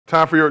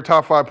Time for your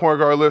top 5 point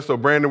guard list. So,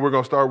 Brandon, we're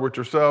going to start with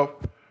yourself.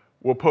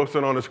 We'll post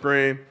it on the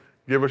screen.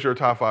 Give us your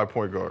top 5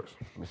 point guards.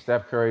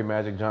 Steph Curry,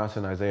 Magic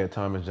Johnson, Isaiah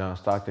Thomas, John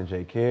Stockton,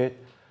 J. Kidd.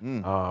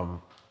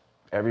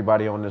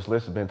 Everybody on this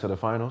list has been to the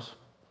finals,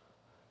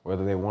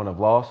 whether they won or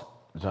lost.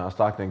 John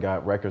Stockton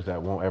got records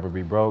that won't ever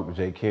be broke.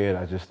 J. Kidd,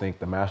 I just think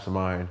the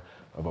mastermind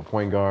of a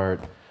point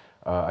guard.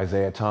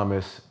 Isaiah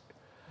Thomas,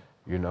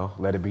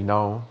 let it be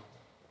known.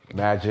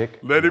 Magic.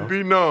 Let it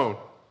be known.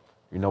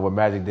 You know what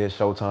Magic did,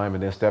 Showtime,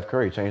 and then Steph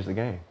Curry changed the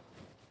game.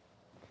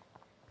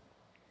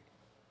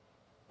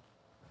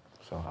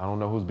 So I don't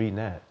know who's beating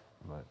that,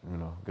 but,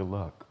 good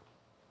luck.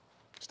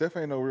 Steph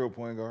ain't no real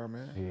point guard,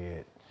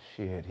 man.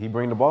 Shit. He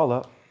bring the ball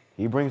up.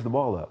 He brings the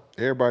ball up.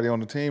 Everybody on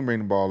the team bring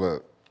the ball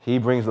up. He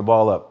brings the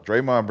ball up.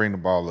 Draymond bring the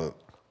ball up.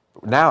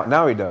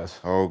 Now he does.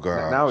 Oh,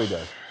 God. Now he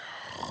does.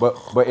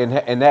 But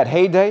in that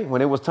heyday,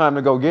 when it was time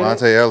to go get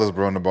Monte Ellis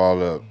brought the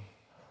ball up.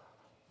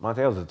 Monte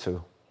Ellis is a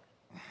 2.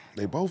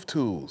 They both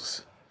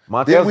twos.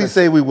 Didn't we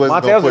say we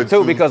wasn't going to put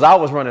 2 because I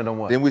was running the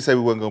 1. Didn't we say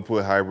we wasn't going to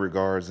put hybrid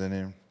guards in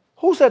him?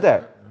 Who said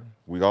that?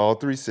 We all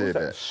 3 said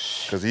that.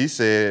 Because he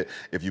said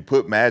if you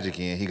put Magic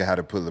in, he got to have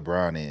to put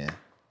LeBron in.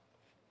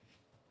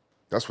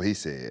 That's what he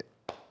said.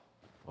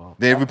 Well,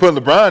 then if we put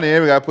LeBron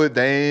in, we got to put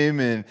Dame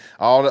and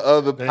all the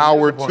other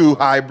power 2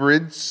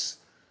 hybrids.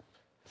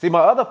 See,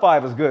 my other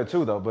 5 is good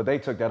too, though, but they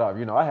took that off.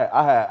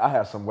 I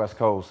had some West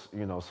Coast,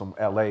 some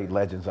LA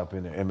legends up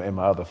in there in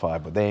my other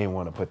 5, but they ain't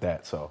want to put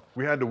that. So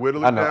we had to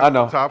whittle it down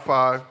to top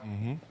 5.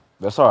 Mm-hmm.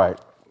 That's all right.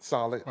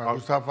 Solid. All right,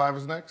 whose top 5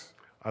 is next?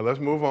 All right, let's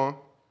move on.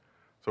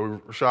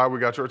 So, Rashad, we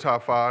got your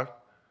top 5.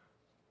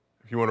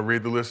 If you want to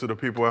read the list of the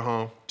people at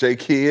home. J.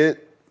 Kidd,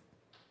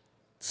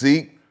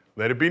 Zeke.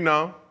 Let it be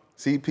known.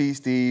 CP,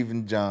 Steve,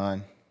 and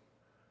John.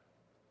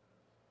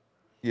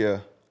 Yeah,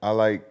 I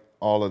like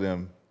all of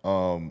them.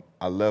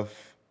 I left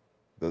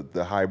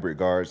the hybrid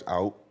guards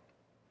out,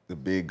 the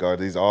big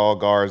guards. These all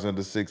guards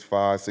under 6'5",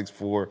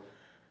 6'4",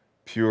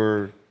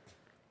 pure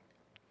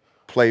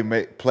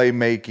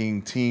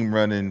playmaking,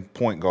 team-running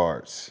point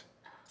guards.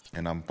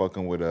 And I'm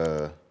fucking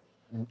with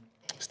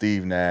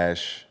Steve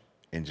Nash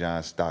and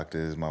John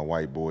Stockton is my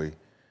white boy.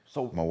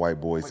 So my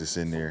white boys that's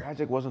in there.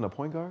 Magic wasn't a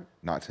point guard?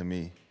 Not to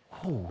me.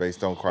 Oh,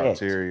 based on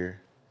criteria.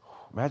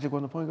 Magic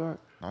wasn't a point guard?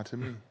 Not to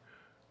me.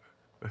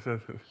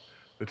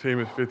 The team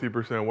is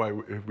 50% white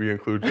if we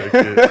include J.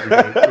 Kidd. We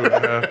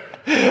got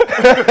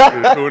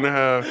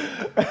 2.5.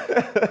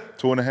 2.5.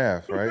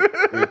 2.5, right?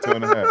 We're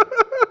 2.5.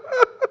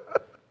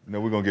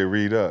 We're going to get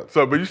read up.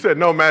 So, but you said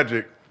no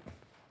Magic.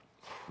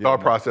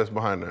 Thought process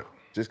behind that.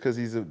 Just because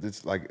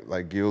it's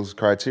like Gil's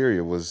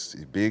criteria was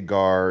big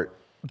guard,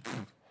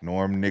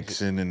 Norm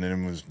Nixon, and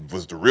then was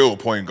the real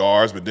point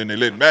guards, but then they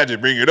let Magic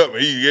bring it up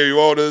and he gave you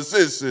all the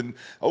assists. And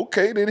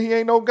okay, then he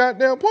ain't no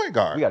goddamn point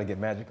guard. We got to get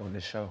Magic on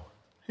this show.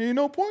 He ain't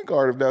no point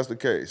guard if that's the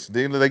case.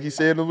 Then, like he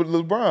said with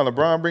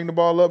LeBron bring the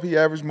ball up. He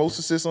averaged most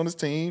assists on his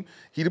team.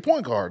 He the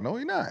point guard. No,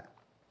 he not.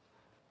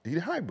 He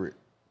the hybrid.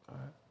 All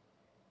right.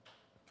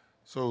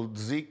 So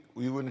Zeke,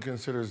 you wouldn't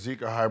consider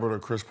Zeke a hybrid or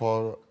Chris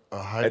Paul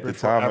a hybrid at the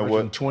time for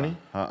averaging 20?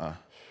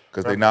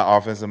 Because they're not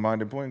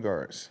offensive-minded point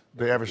guards.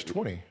 They average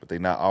 20. But they're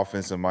not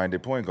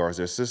offensive-minded point guards.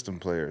 They're system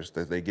players.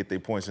 That they get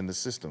their points in the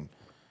system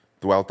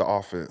throughout the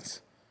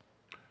offense.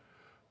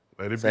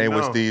 Same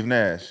with Steve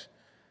Nash.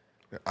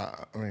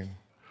 I mean,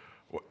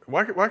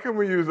 why can't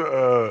we use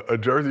a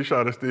jersey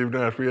shot of Steve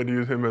Nash? We had to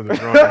use him as a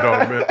grown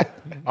adult, man.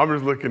 I'm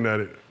just looking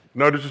at it.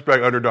 No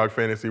disrespect, Underdog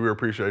Fantasy. We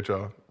appreciate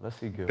y'all. Let's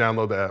see good.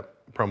 Download the app.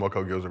 Promo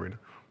code Gil's Arena.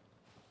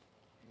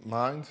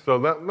 Mine? So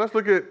let's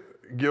look at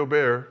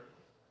Gilbert,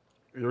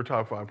 your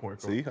top 5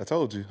 point guard. See, I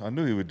told you. I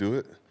knew he would do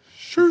it.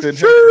 He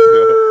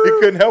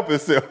couldn't help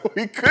himself.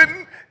 He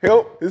couldn't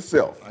help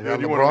himself. You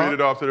want to read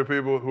it off to the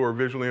people who are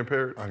visually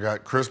impaired? I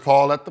got Chris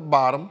Paul at the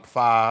bottom,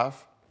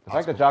 5. The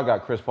fact that y'all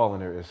got Chris Paul in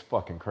there is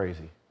fucking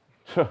crazy.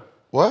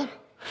 What?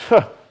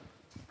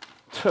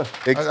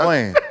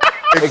 Explain.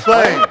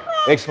 Explain?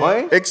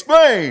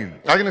 Explain.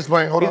 I can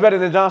explain. Hold on. He's better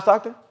than John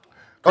Stockton?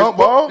 Chris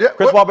Paul? Yeah,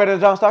 Chris Paul better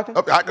than John Stockton?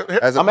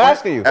 I'm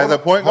asking you. As a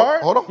point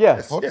guard? Hold on.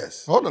 Yes.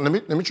 Hold on.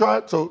 Let me try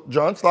it. So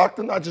John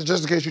Stockton,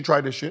 just in case you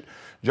tried this shit.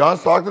 John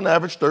Stockton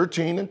averaged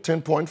 13 and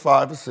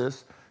 10.5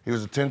 assists. He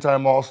was a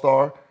 10-time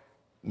All-Star,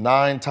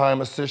 9-time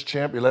assist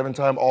champ,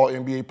 11-time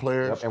All-NBA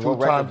player, Yep.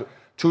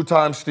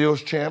 2-time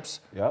steals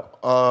champs,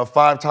 Yep.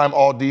 5-time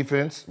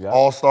All-Defense, Yep.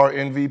 All-Star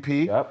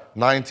MVP, Yep.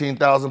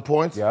 19,000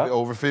 points, Yep.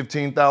 over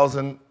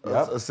 15,000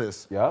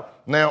 assists.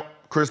 Yep. Now,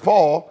 Chris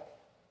Paul,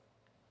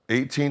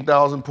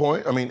 18,000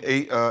 points. I mean,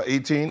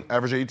 18,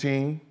 average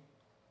 18,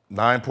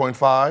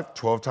 9.5,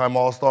 12-time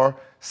All-Star,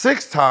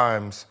 6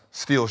 times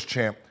steals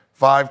champ,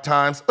 5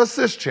 times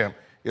assist champ,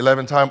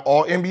 11-time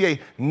All-NBA,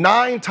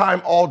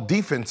 9-time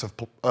All-Defensive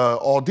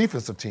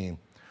team,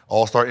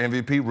 All-Star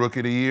MVP,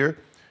 Rookie of the Year.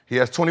 He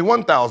has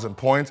 21,000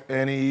 points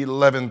and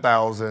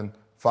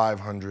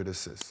 11,500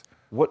 assists.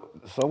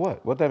 So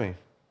what? What that mean?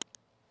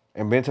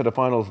 And been to the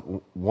finals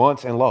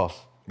once and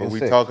lost. But and we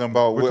 6. talking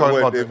about We're talking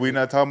about we're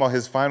not talking about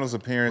his finals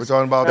appearance. We're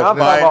talking about Man, I'm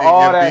talking about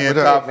all that. being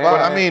top Man,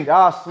 five. I mean,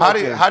 y'all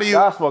how do you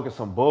y'all smoking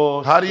some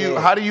bullshit.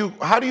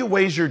 how do you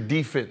wage your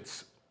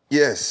defense?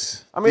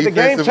 Yes. I mean, the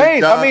game Defensive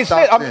changed. John I mean,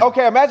 Stockton. shit.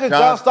 Okay, imagine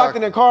John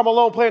Stockton and Stockton. Karl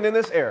Malone playing in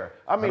this era.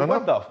 I mean, don't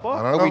what know. the fuck I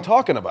don't are we know.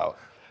 talking about?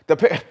 The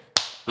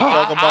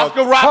Talking about,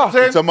 Oscar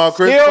Robertson. talking about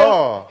Chris Steals,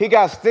 Paul. he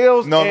got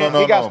steals. No, and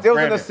no, he got no. steals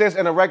Brandon, and assists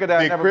and a record that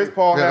Did never. Chris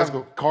Paul Yeah, let's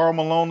have go. Karl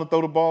Malone to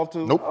throw the ball to?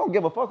 Nope. I don't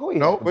give a fuck who he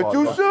Nope. has the But ball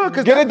you to. should.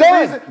 'Cause Get it that's the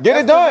done. reason- Get it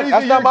that's the done. reason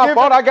That's not you're my giving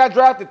fault. it- I got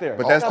drafted there.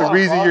 But that's the my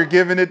reason fault. you're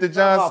giving it to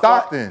John my fault.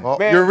 Stockton.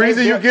 Man, Your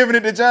reason they- you're giving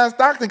it to John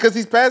Stockton because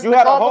he's passing You the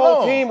had a Karl whole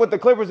Malone. team with the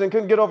Clippers and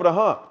couldn't get over the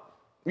hump.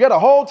 You had a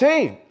whole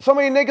team. So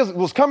many niggas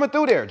was coming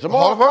through there. Hall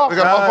Jamal of Fame? We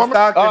got Hall John of Famers?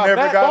 Stockton never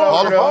Matt got Barnes, over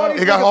Hall the of hump. Fame?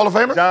 You got Hall of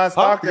Famers? John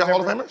Stockton You got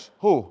Hall of never- Famers?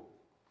 Who?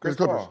 Chris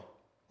Clippers.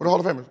 What Hall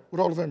of Famers? What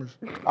Hall of Famers?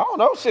 I don't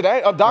know. Shit,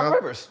 Doc No,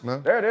 Rivers. no.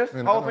 There it is.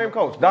 Yeah, Hall of Fame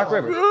coach, Doc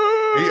Rivers. said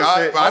I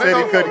he didn't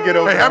know. couldn't get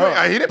over Hey, the how many-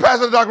 hump. he didn't pass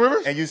it to Doc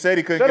Rivers. And you said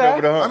he couldn't Should get I?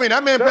 over the hump. I mean,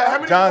 that man. How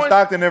many John points?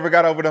 Stockton never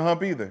got over the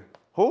hump either.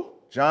 Who?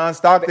 John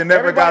Stockton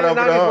never got Everybody over in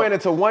the the 90s hump. ran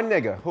into one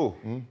nigga. Who?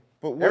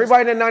 But what's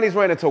Everybody in the 90s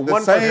ran into the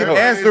one same person. Who?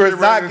 answer is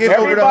not getting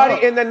over the Everybody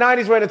hump. in the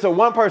 90s ran into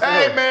one person.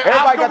 Hey Who? man,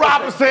 Everybody Oscar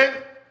got the same-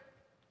 Robertson.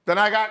 Then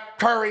I got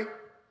Curry.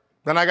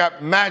 Then I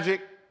got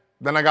Magic.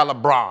 Then I got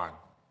LeBron.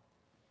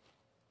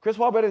 Chris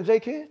Paul better than J.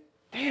 Kidd?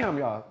 Damn,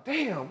 y'all.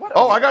 Damn. What?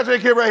 Oh, I got J.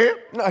 Kidd right here.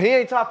 No, he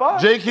ain't top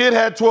 5. J. Kidd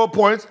had 12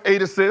 points,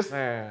 8 assists,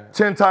 Man.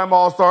 10-time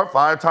All-Star,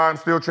 5-time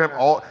Steel Champ,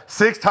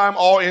 6-time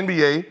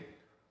All-NBA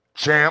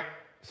champ.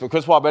 So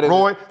Chris Paul better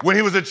Roy, when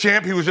he was a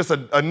champ, he was just a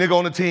nigga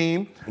on the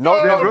team. No,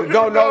 do not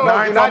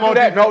do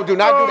that. No, do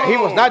not do that. He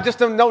was not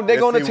just a no nigga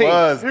Yes, on the he team.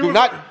 was. Do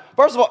not.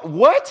 First of all,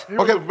 what? He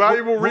was a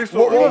valuable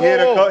resource.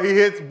 He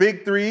hits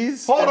big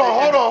threes. Hold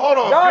on.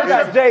 Y'all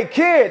got J.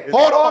 Kidd.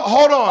 Hold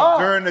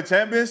on. During the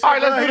championship. All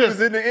right, let's do he this.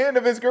 was in the end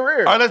of his career.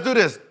 All right, let's do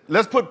this.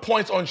 Let's put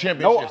points on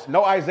championships.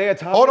 No Isaiah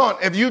Thomas. Hold on.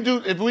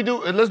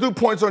 Let's do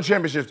points on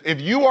championships.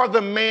 If you are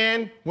the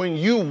man when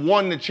you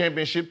won the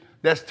championship,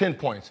 that's 10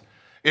 points.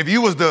 If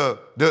you was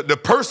the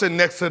person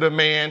next to the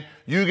man,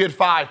 you get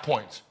 5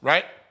 points,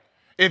 right?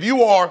 If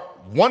you are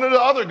one of the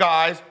other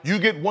guys, you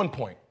get 1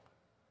 point.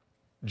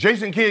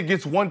 Jason Kidd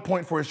gets 1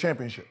 point for his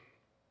championship.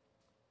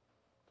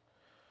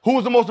 Who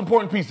was the most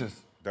important pieces?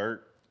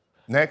 Dirk.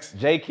 Next.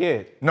 J.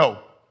 Kidd. No.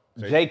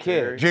 J.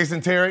 Kidd.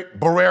 Jason Terry,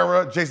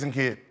 Barrera, Jason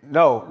Kidd.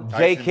 No,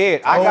 J. Tyson-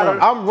 Kidd. Tyson-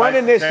 I'm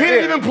running this He shit.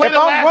 didn't even play If the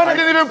I'm last- running-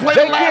 he didn't even play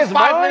J. the last Kidd's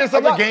 5 mine? minutes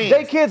of the Y'all- game.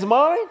 J. Kidd's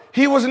mine?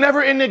 He was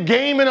never in the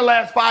game in the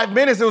last 5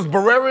 minutes. It was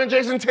Barrera and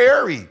Jason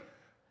Terry.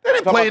 They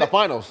didn't Talking play about the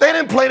finals. They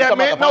didn't play that talking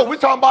man. about the No, finals?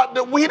 we're talking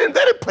about they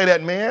didn't play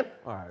that man.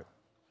 All right.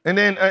 And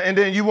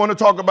then you want to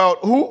talk about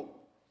who?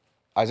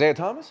 Isaiah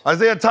Thomas?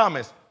 Isaiah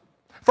Thomas.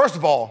 First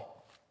of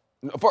all,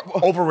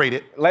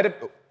 overrated. Let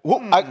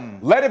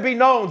it be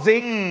known,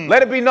 Zeke.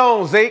 Let it be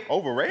known, Zeke.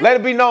 Overrated? Let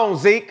it be known,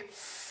 Zeke.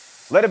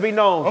 Let it be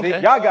known, Okay.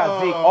 Zeke. Y'all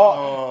got Zeke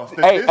all.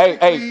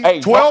 Statistically- Hey.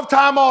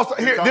 12-time All-Star.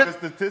 You Here, talking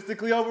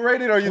statistically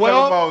overrated, or you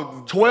talking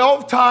about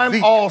 12-time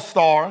Zeke?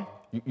 All-Star.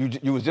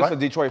 You was just a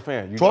Detroit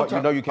fan. You 12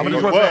 know you I'm can't. a He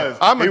Detroit fan. was.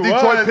 I'm a He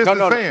Detroit was.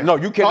 Pistons fan. No,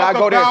 you cannot Talk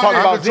go there and talk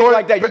about about it. Zeke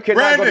like that. You cannot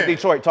go to Brandon.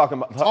 Detroit talking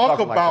Talk like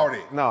about that.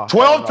 it. No.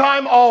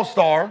 12-time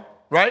All-Star,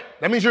 right?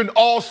 That means you're an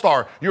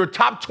All-Star. You're a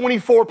top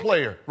 24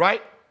 player,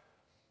 right?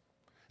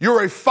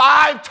 You're a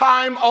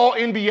 5-time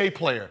All-NBA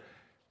player,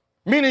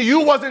 meaning you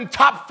wasn't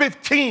top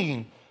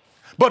 15,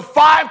 but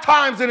 5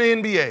 times in the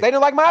NBA. They didn't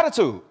like my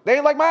attitude. They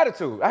didn't like my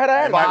attitude. I had an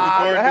attitude. Michael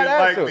I Jordan had didn't an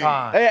like attitude. me.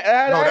 I had No, an they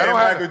attitude. don't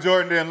have- Michael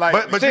Jordan didn't like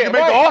But me. you can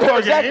make the All-Star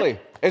exactly. game.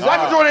 Exactly.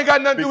 Michael Jordan ain't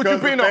got nothing to do with you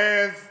Because being the a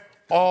fans,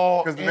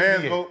 All because the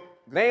fans NBA. vote.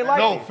 They ain't like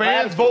No, me. My fans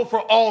attitude. vote for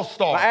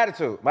All-Star. My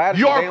attitude. My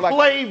attitude. They Your ain't like me.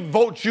 play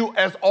votes you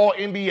as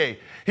All-NBA.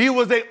 He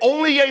was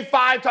only a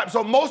 5-time.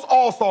 So most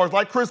All-Stars,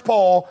 like Chris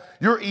Paul,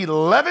 you're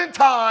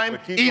 11-time,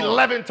 But keep going.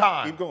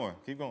 11-time. Keep going.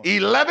 Keep going.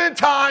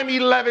 11-time,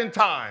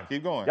 11-time.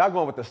 Keep going. Y'all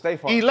going with the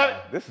State Farm. 11,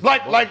 This is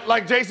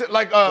like Jason,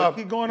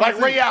 keep going like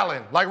on Ray Zeke.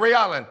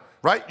 Allen,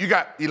 right? You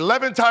got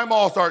 11-time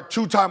All-Star,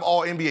 2-time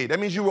All-NBA. That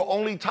means you were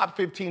only top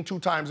 15 2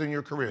 times in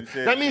your career.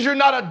 said- That means you're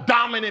not a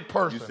dominant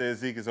person. You said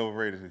Zeke is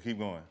overrated, so keep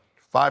going.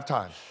 5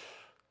 times.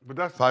 But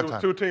that's 5 it was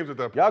times. 2 teams at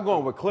that point. Y'all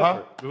going with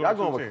Clifford. Huh? Y'all going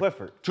Two with teams.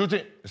 Clifford. 2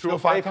 teams. It's still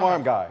State 5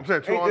 Farm times. guy. I'm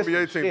saying 2 Ain't this NBA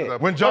some teams shit? at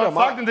that When point. John What am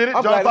I- Stockton did it,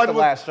 I'm John glad it's Stockton the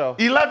was last show.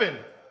 11.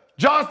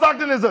 John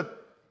Stockton is a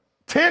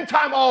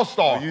 10-time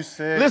All-Star. Well, you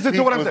said Listen to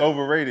Pete what I'm was saying.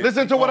 overrated.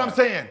 Listen to what I'm Why?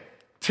 saying.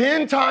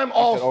 10-time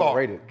All-Star.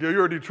 Overrated. Gil,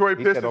 you're a Detroit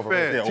He said Pistons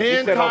overrated. fan. He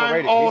said 10-time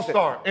overrated. He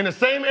All-Star. In the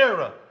same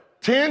era.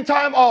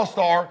 10-time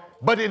All-Star,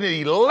 but an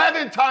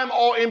 11-time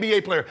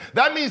All-NBA player.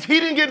 That means he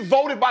didn't get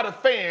voted by the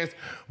fans,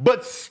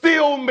 but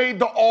still made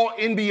the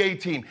All-NBA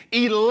team.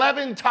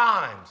 11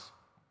 times.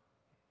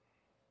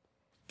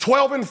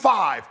 12 and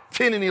 5,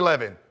 10 and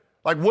 11.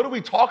 Like, what are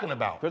we talking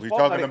about? Chris We're Paul's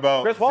talking not even-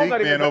 about Chris Paul's Zeke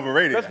not even being be-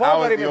 overrated. Chris How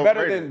Paul's not is he even better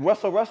overrated? than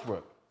Russell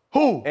Westbrook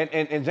Who?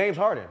 and James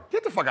Harden.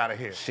 Get the fuck out of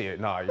here. Shit,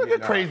 nah. You're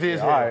crazy as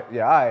hell. All right.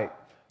 Yeah, all right.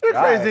 You're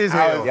crazy as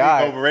hell. Yeah, all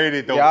right.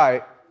 Overrated, though. Yeah, all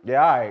right.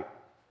 Yeah, all right.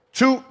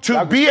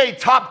 To be a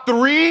top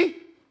 3?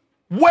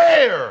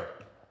 Where?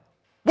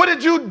 What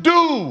did you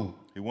do?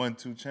 He won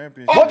 2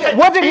 championships. Okay,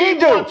 What did he team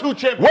do? won 2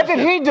 championships. What did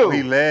he do?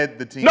 He led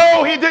the team.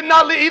 No, he did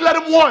not lead. He led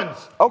him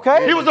once.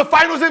 Okay. He was a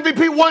Finals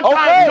MVP one Okay.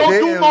 time. Joe He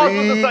didn't Dumars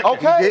was the lead. second.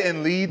 Okay. He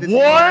didn't lead the team.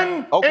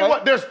 One. Okay. And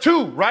what? There's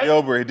 2, right?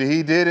 Gilbert,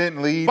 he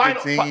didn't lead the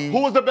team. Who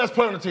was the best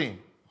player on the team?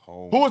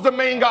 Who was the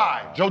main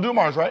guy? Joe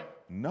Dumars, right?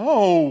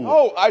 No.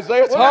 Oh,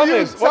 Isaiah What are you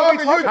Thomas. talking?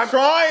 You're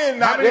trying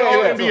not to many get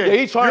All-NBA? Yeah,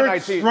 he's trying You're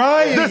 19.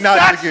 trying The not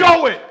stats to get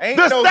show it. Ain't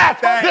The no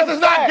stats. This is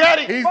not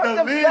getting. He's Fuck the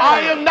them leader. stats. I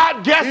am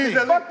not guessing. He's the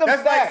Fuck them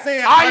That's like stats.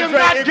 saying I am Andre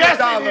not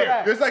guessing Iguodala.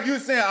 here. It's like you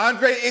saying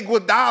Andre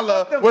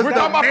Iguodala them was stats. the We're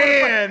talking about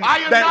man I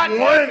am that not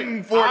won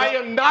guessing. for I the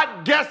am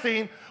not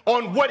guessing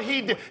on what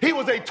he did. He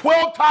was a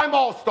 12-time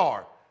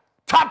All-Star,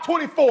 top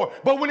 24.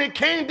 But when it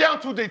came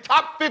down to the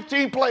top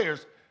 15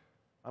 players,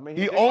 I mean,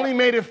 he only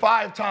made it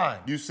 5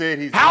 times. You said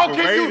he's How can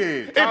you-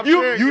 overrated. if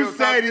you- you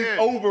said he's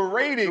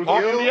overrated. It was, All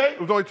only, NBA?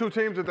 it was only 2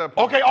 teams at that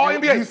point. Okay, All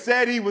NBA. You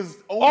said he was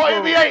All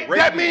overrated.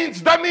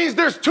 NBA. That means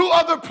there's 2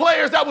 other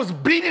players that was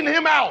beating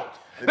him out.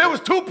 There was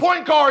 2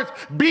 point guards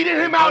beating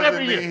him out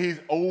every Doesn't year. mean he's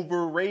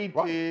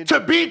overrated. To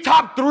be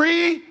top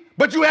 3,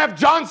 but you have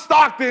John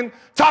Stockton,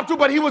 top 2,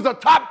 but he was a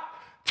top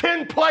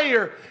 10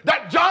 player.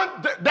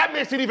 That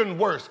makes it even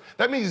worse.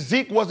 That means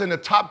Zeke wasn't a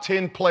top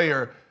 10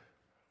 player.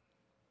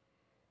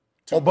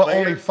 But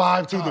only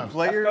 5 times. To the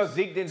players. because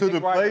Zeke didn't To the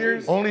dick ride the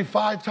players. league. Only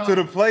 5 times. To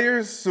the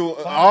players. So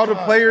all the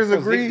times. players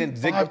Because agree. Zeke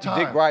didn't dick 5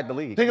 times. ride the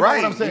league. Think about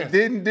Right. what I'm saying. He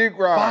didn't dick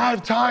ride.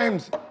 5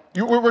 times.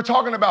 We're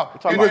talking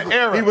about in He the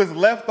era. was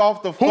left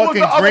off the Who was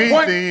fucking the other dream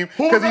point- team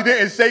who was because he the-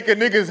 didn't shake a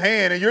nigga's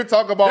hand, and you're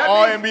talking about That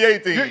all means- NBA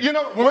team. you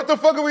know, what the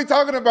fuck are we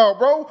talking about,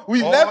 bro?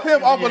 We left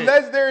him off a NBA.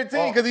 legendary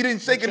team because he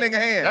didn't shake a nigga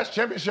hand. That's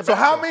championship. So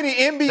how after.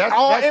 many That's-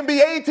 all that's-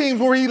 NBA teams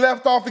were he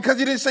left off because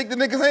he didn't shake the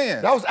nigga's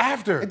hand? That was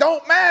after. It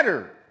don't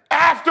matter.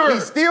 After.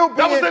 He's still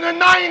That was being- in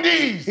the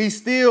 90s. He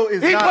still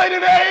is He not. played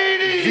in the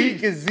 80s.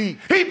 Zeke is Zeke.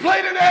 He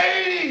played in the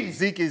 80s.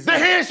 Zeke is The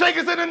Zeke. handshake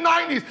is in the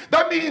 90s.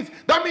 That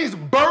means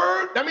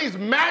Bird, that means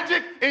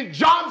Magic, and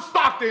John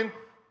Stockton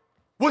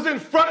was in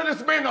front of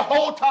this man the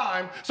whole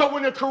time. So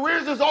when the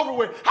careers is over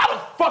with, how the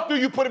fuck do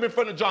you put him in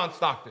front of John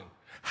Stockton?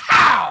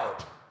 How?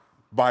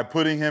 By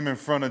putting him in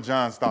front of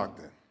John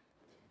Stockton.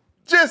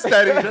 Just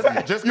that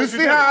easy. just you 'cause see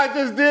you did how it. I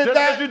just did Just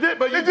that? 'cause you did,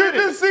 but you Did did it.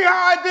 just see how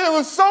I did? It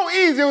was so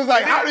easy. It was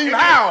like, how do you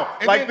how?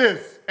 Like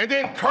this. And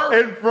then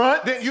Curry. In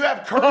front? Then you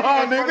have Curry Oh, in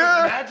front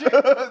nigga. of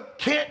Magic.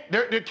 Can't,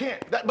 there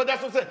can't. But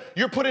that's what I'm saying.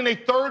 You're putting a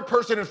third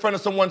person in front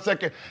of someone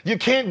second. You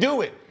can't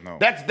do it. No.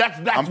 That's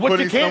I'm what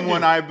putting you can't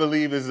someone do. I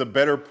believe is a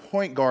better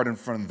point guard in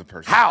front of the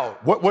person. How?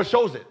 What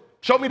shows it?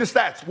 Show me the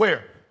stats.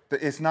 Where?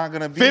 It's not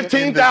going to be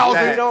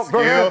 15,000. in the No, stats,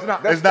 bro, Gil. that's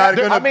not- It's not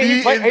going to I mean, be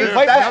he played in the for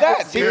stats.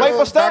 stats. He Gil. played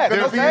for It's not stats.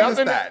 gonna There's be in the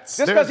nothing- stats.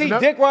 Just because he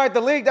dick ride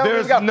the league, that means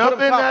There's you got to put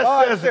nothing him top that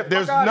 5. says Shit,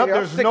 there's fuck outta here. I'm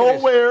there's sick of this.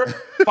 nowhere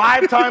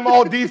 5-time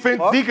all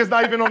defense. Zeke is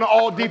not even on the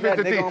all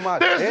defensive nigga team. on my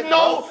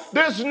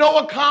There's dick, no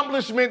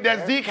accomplishment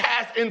that Zeke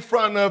has in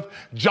front of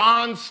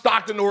John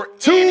Stockton or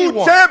 2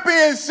 anyone.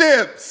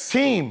 championships.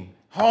 Team.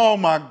 Oh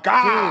my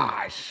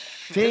gosh.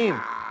 Team.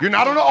 You're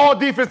not on the all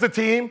defensive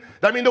team.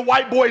 That means the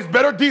white boy is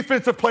better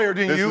defensive player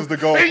than This you. is the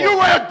goal And post.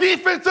 you're a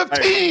defensive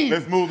Hey, team.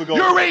 let's move the goal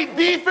You're post. a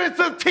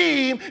defensive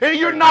team, and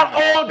you're not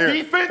all Here,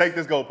 defense. Take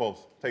this goalpost.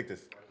 Take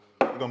this.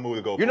 We're going to move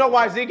the goalpost. You know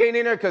why Zeke ain't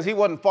in there? Because he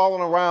wasn't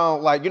falling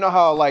around. Like, you know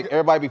how, like,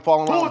 everybody be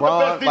falling Who around was the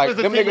LeBron? best Like,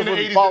 defensive them team in niggas the would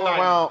 80s be falling and 90s?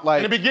 around, like...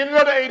 in the beginning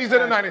of the 80s and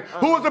the 90s.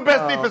 Who was the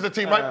best defensive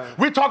team, right?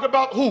 We talk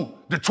about who?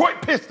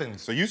 Detroit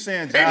Pistons. So you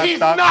saying John And he's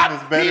Stockton not,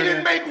 is better he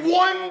didn't than... make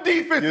one You're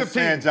defensive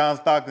saying team. John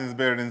Stockton is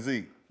better than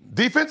Zeke.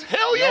 Defense?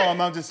 Hell yeah.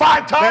 No, I'm just saying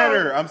 5 times.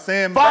 better. I'm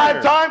saying better.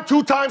 5-time,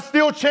 2-time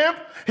steal champ.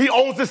 He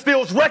owns the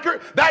steals record.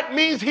 That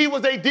means he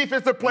was a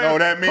defensive player. No,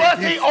 that means Plus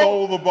he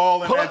stole owned- the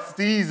ball in plus- that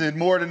season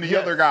more than the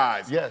Yes, other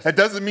guys. yes. That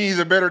doesn't mean he's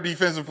a better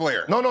defensive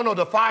player. No,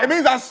 the 5. It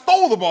means I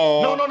stole the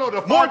ball No, the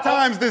more 5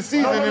 times this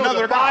season than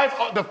other guys.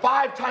 The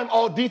 5-time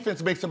all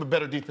defense makes him a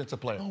better defensive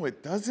player. No,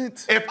 it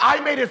doesn't. If I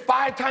made it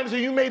 5 times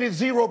and you made it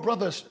 0,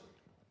 brothers,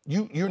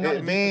 you're not.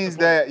 It means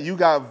that you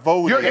got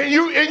voted. and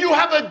you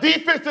have a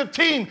defensive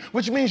team,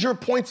 which means your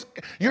points,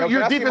 your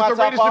can I see my defensive top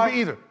rating should five? be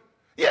either.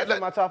 Yeah,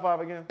 My top 5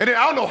 again? and then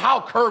I don't know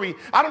how Curry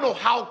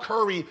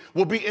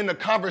will be in the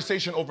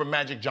conversation over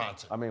Magic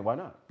Johnson. I mean, why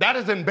not? That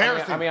is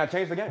embarrassing. I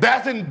changed the game.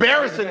 That's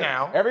embarrassing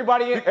now.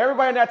 Everybody in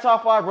that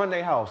top 5 run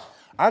their house.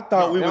 I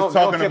thought we they was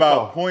don't talking tiptoe.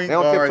 about point They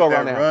don't guards tiptoe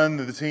that right now. run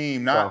the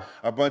team, not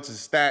No. a bunch of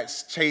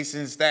stats,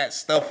 chasing stats,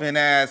 stuffing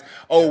ass.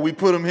 Oh, we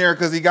put him here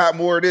because he got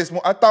more of this.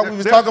 I thought we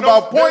was There's talking no-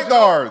 about point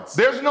guards.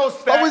 There's no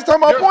stat. we was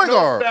talking about there's point no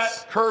guards.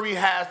 Stat Curry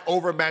has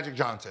over Magic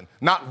Johnson.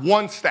 Not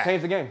one stat.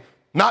 Change the game.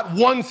 Not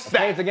one Change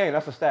stat. the game.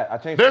 That's a stat. I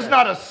changed There's the game.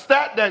 not a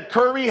stat that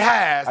Curry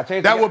has I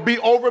changed that the- would be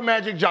over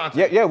Magic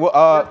Johnson. Yeah, well,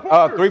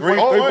 three-point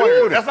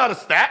shooter. That's not a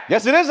stat.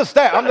 Yes, it is a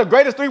stat. I'm the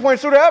greatest three-point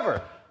shooter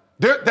ever.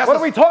 That's What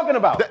are we talking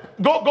about?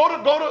 Go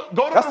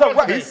to That's the the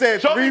right- He resume.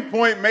 said Show me-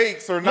 3-point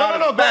makes are No, not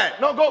no, a stat.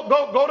 go to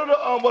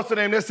the what's the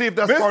name? Let's see if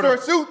that's part Mr.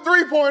 of. Shoot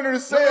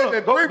three-pointers said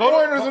that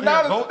three-pointers are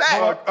not a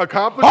stat.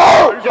 Accomplishment.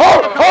 I'm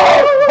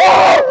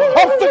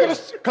sick of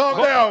this.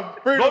 Calm down,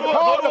 Freedom. Go to-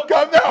 Calm go to-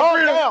 down, calm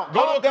Freedom. down.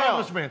 Go Calm to down.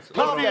 accomplishments.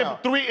 Calm Let's see down.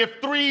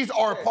 if threes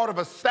are a part of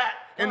a stat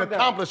an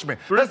accomplishment.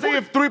 Let's see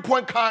if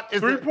three-point is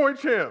Three-point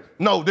champ.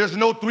 No, there's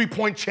no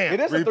three-point champ. It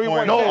is a Three-point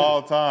three-point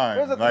all champ. time.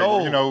 There's a-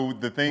 Like, you know,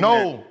 the thing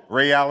that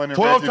Ray Allen and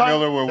 12 Reggie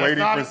Miller were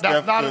waiting for Steph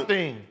That's not to... a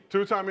thing.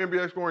 Two-time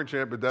NBA scoring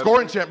champ, but that's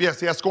Scoring champ, yes,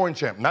 he has scoring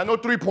champ. Not no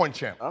three-point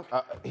champ.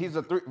 He's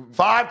a three.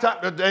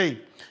 5-time, hey.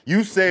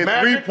 You said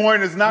Magic-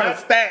 three-point is not a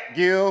Magic- stat,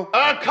 Gil.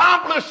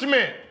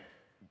 Accomplishment.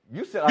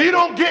 You said You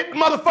don't get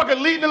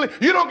motherfucking leading the league.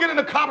 You don't get an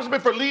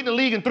accomplishment for leading the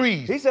league in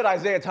threes. He said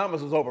Isaiah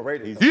Thomas was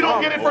overrated. You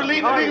don't get it for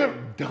leading the I league in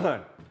am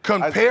done.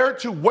 compared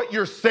to what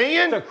you're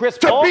saying. To Chris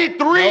to Paul? be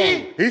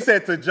three. He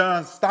said to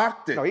John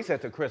Stockton. No, he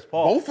said to Chris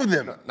Paul. Both of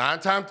them. 9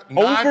 times.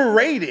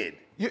 Overrated.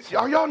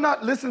 Are y'all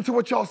not listening to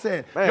what y'all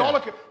saying? Man. Y'all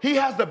look. He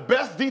has the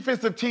best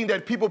defensive team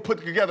that people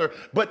put together,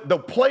 but the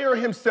player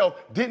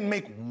himself didn't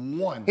make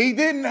one. He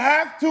didn't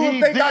have to He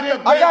if they got the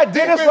didn't. best I got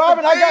Dennis defensive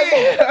Rodman, I got-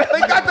 team.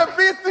 They got the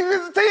best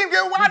defensive team.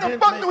 Why the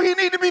fuck do he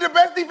need to be the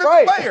best defensive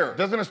Right. player?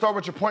 Doesn't it start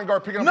with your point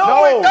guard picking up?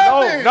 No, it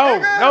doesn't. no,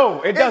 nigga.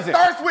 no, it doesn't. It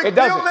starts with It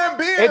Bill doesn't.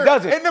 Laimbeer. It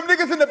doesn't. And them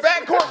niggas in the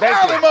backcourt Thank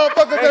fouling you.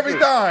 motherfuckers Thank every you.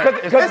 time.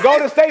 Because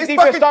Golden State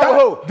defense start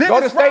with who?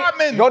 Dennis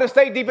Rodman. Golden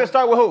State defense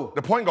start with who?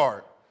 The point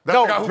guard. That's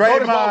No, the guy who throws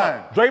the ball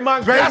up.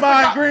 Draymond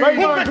Draymond Green. Who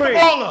Draymond picks the Green.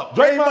 ball up?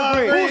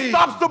 Draymond Green. Who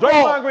stops the ball?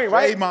 Draymond Green,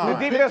 right? Draymond.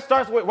 The defense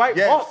starts with, right?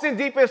 Yes. Boston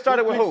defense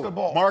started with picks who? the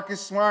ball?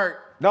 Marcus Smart.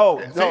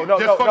 No, just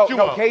no, fucked you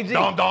up. KG.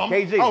 Dum-dum.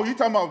 KG. Oh, you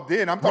talking about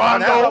then? I'm talking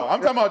Rondo. about now.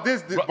 I'm talking about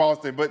this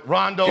Boston, but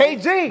Rondo.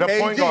 KG. The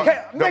point guard.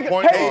 KG. The Nigga,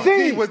 point guard. KG.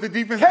 KG was the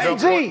defensive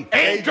KG.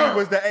 KG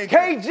was the anchor.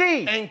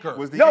 KG. Anchor.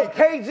 Was the No,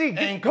 anchor. KG.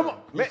 Anchor. Come on.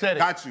 You said it.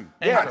 Got you.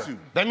 Yeah. Got you.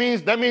 That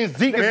means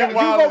Zeke is Ben You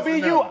Wallace go be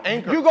and you. them.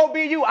 Anchor. You go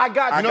be you. I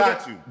got you. I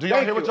got you. Do y'all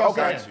Thank hear what you. y'all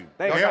Okay. saying? Got you.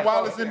 Thank Ben you.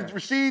 Wallace and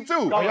Rashid too.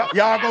 y'all-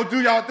 Y'all go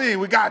do y'all thing.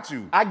 We got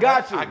you. I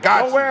got you. I got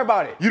Don't you. worry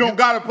about it. You don't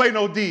gotta play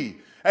no D.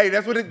 Hey,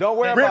 that's what it. Don't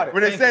worry Rip, about it.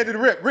 When they Thank said to the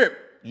Rip.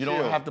 You don't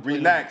chill, have to play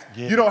relax.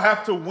 no- You don't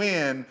have to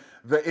win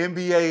the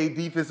NBA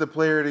Defensive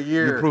Player of the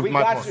Year. proved We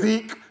my got point. you.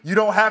 Zeke, you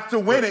don't have to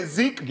win it.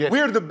 Zeke, Get-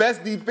 we're the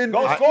best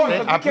defenders. Go score because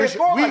we can't appreciate-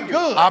 score we like you.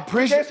 good. I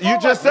appreciate you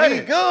just said We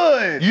it.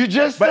 good. You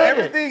just But said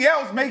it. everything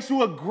else makes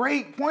you a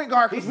great point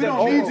guard because He we said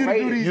don't need you to do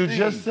overrated. these You things.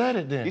 just said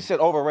it then. He said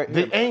overrated.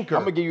 The anchor.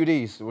 I'm gonna give you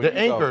these. The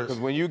anchors.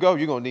 Because when you go,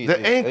 you're gonna need The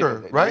these.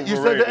 anchor, right? You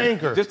said the overrated.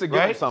 anchor. Just to give him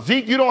right? something.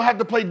 Zeke, you don't have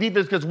to play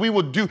defense because we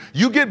will do.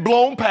 You get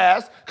blown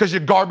past because your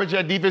garbage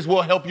at defense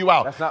will help you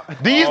out. That's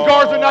not- These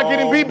guards are not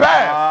getting beat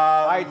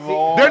past. Right,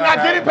 see- They're not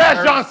getting past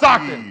John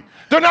Stockton.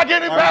 They're not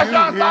getting Are past you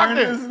John hearing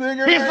this Stockton.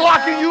 nigga He's right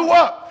locking now? you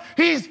up.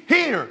 He's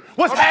here.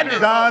 What's happening?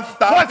 John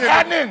Stockton. What's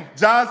happening?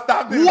 John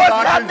Stockton is What's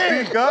locking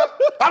happening? Zeke up.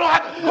 I don't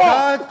have to.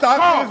 John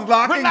Stockton is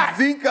locking relax.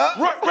 Zeke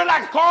up.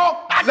 Relax,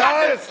 Carl. I got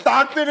John this.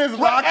 Stockton is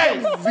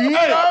locking Zeke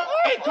hey, up.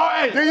 Hey,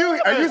 Carl, hey.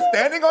 Are you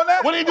standing on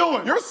that? What are you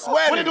doing? You're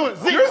sweating. What are you doing?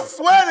 Zeke. You're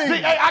sweating.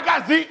 Zeke, hey, I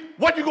got Zeke.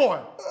 Where you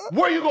going?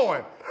 Where you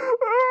going?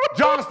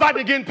 John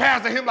Stockton getting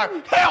past him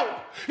like, help,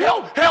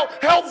 Bill.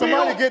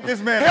 Somebody get this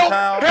man help, a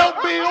towel.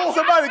 Help, Bill.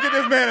 Somebody get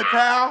this man a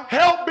towel.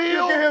 Help,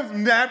 Bill. You get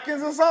him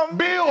napkins or something.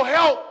 Bill,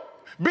 help.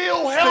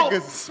 Bill, help.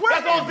 nigga's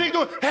sweating. That's all Zeke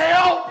doing.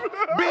 Help.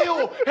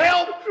 Bill,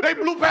 help. They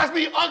blew past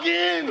me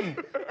again.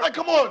 Like,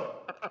 come on.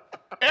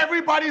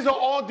 Everybody's an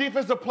all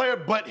defensive player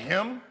but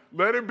him.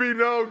 Let it be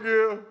known,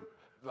 Gil.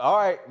 All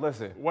right,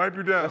 listen. Wipe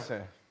you down.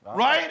 Listen.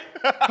 Right?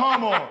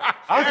 Come on.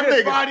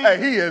 This nigga, hey,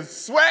 he is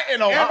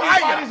sweating on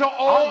Everybody's fire. an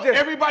all. I'm just-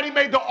 Everybody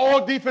made the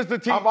all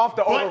defensive team. I'm off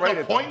the but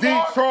overrated point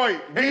guard,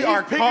 Detroit, and we he's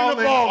are picking calling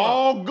the ball up.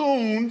 all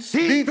goons.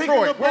 He's Detroit, picking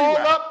the where you ball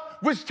at? up,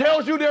 which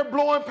tells you they're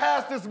blowing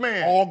past this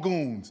man. All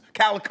goons.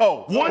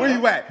 Calico, where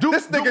you at?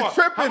 This nigga Dumars.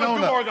 tripping How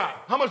on much Dumars us.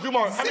 got? How much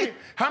Dumars?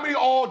 How many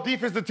all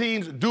defensive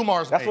teams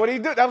Dumars That's made? what he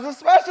do. That was a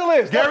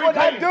specialist. That's Gary what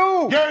I Payton.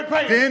 do. Gary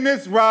Payton.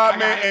 Dennis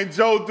Rodman I got it. and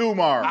Joe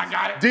Dumars I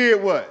got it.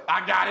 did what?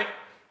 I got it.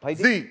 Play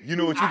Zeke, you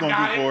know what you I gonna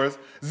got do it. for us.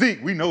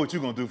 Zeke, we know what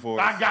you gonna do for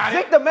us. I got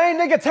Zeke, it. the main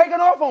nigga taking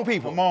off on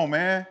people. Come on,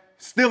 man.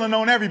 Stealing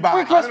on everybody.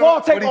 When Chris I don't know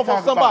Paul take what he off on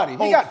talking somebody,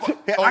 about. he got two.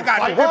 I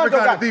got a Rondo different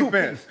kind got of two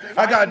defense. piece.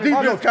 I got a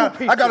Rondo defense. two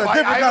I got a piece.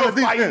 different kind of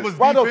fighting defense. was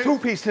Rondo defense.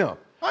 two-piece him.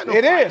 I know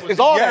It fighting is. was It's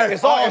all defense. that.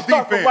 It's all. Yes, It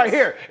starts from defense. right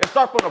here. It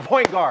starts from the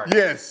point guard.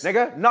 Yes.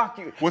 Nigga, knock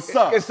you. What's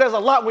up? It says a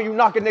lot when you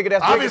knock a nigga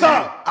that's big.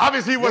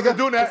 Obviously, he wasn't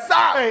doing that. What's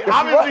up? Hey,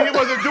 obviously, he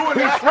wasn't doing He's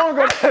that.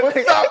 stronger than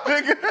What's up,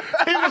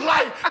 nigga? He was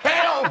like,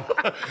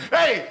 help.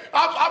 Hey,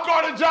 I'm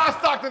guarding John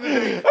Stockton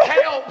today.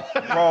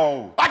 Help.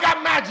 Bro. I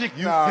got magic.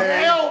 You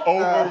said help.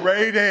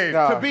 overrated.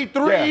 Nah. To be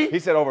three. Yeah, he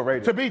said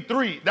overrated. To be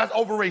three. That's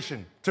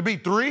overration. To be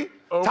three.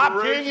 Top 10,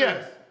 Overration.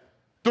 yes.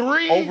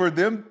 Three. Over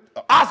them.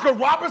 Oscar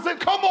Robertson?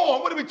 Come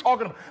on. What are we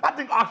talking about? I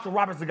think Oscar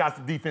Robertson got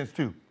some defense,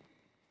 too.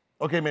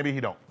 Okay, maybe he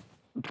don't.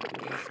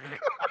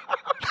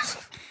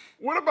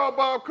 What about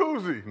Bob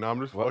Cousy? No,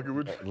 I'm just fucking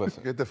with you.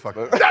 Listen. Get the fuck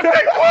out. That's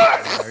day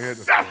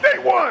one. That's day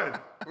one.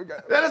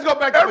 Let's go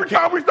back to Every the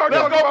time we start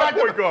Let's talking go about back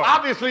to point guard.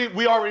 Obviously,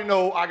 we already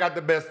know I got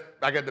the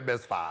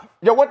best five.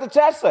 Yo, what the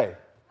chat say?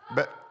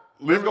 But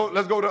let's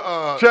go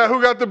to Chad,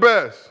 who got the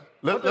best?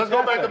 let's the go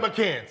chat back to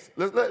say?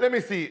 McCants. Let me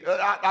see.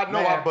 I know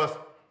I Man. bust.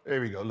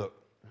 There we go. Look.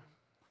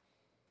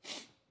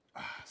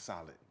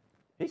 Solid.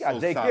 He got So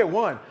J solid. Kidd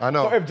 1. I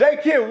know. So if J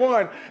Kidd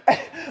 1,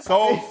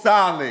 So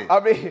solid. I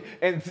mean,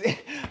 and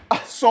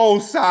So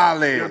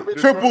solid.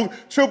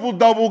 Triple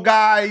double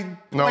guy,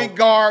 point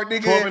guard,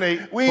 nigga. 12 and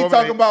 8. We ain't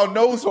talking about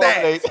no 12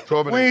 and 8. stats.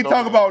 12 and We 8. ain't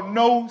talking about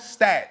no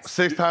stats.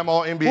 6-time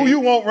All-NBA. Who you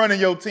want running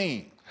your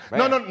team?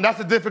 No, that's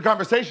a different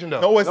conversation,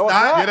 though. No, it's not.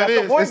 Yeah, That's it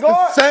the is. point It's the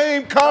guard.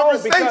 same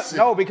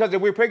conversation. Because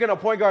if we're picking a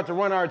point guard to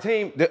run our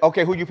team,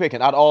 okay, who you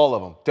picking out of all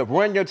of them? To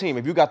run your team,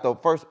 if you got the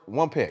first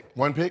one pick.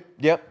 One pick?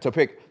 Yep, to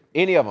pick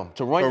any of them.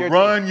 To run To your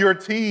run team. your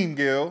team,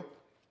 Gil.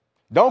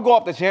 Don't go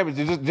off the champions.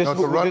 Just No,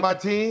 to run my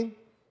team?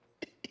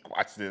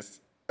 Watch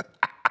this.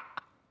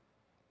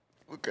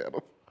 Look at him.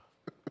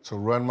 To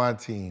run my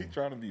teteam.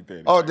 Trying to be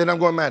petty. Oh, then I'm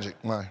going Magic.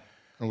 I'm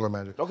going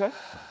Magic. Okay,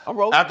 I'm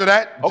rolling. After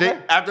that,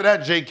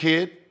 Okay. J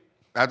Kidd.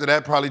 After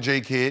that, probably J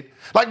Kidd.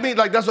 Like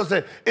that's what I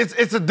said.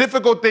 It's a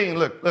difficult thing.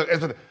 Look.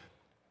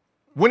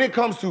 When it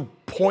comes to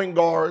point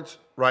guards,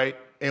 right,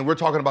 and we're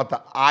talking about the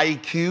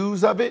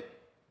IQs of it,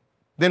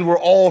 then we're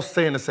all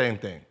saying the same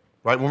thing,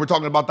 right? When we're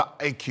talking about the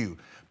IQ,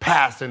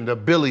 passing, the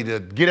ability to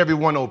get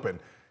everyone open,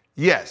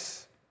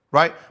 yes,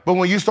 right? But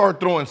when you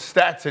start throwing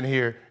stats in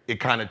here, it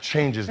kind of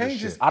changes the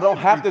shit. I don't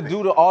have to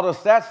do all the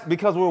stats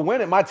because we're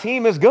winning. My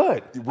team is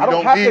good. I don't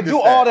don't have to need the do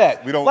all stats.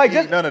 that. We don't like, need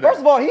just, none of First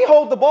that. of all, he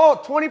holds the ball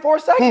 24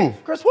 seconds.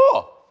 Chris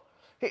Paul.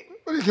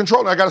 He's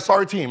controlling. I got a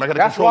sorry team. I got to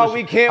That's control why this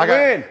we shit. can't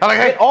win.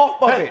 Get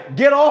off of it.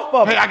 Get off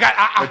of it.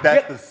 But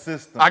that's the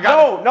system.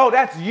 No,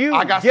 that's you.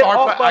 I got Get star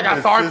off pla- I of got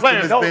it. star The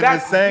players. system No, has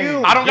that's been the same.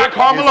 you. I don't got Get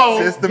Karl Malone.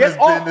 The system Get has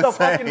off been the the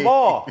fucking same.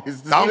 ball.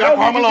 It's the I don't same. got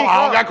Karl Malone.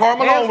 I don't got Karl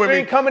Malone with me.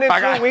 Hamstring coming in I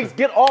got- 2 weeks.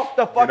 Get off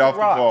the fucking off the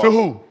rock. ball. To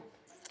who?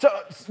 To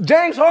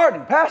James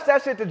Harden. Pass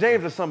that shit to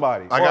James or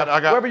somebody. I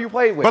got whoever you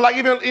played with. But like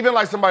even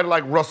like somebody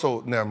like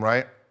Russell and them,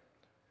 right?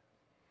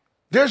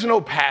 There's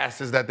no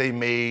passes that they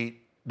made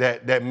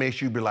that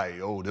makes you be like,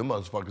 oh, them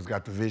motherfuckers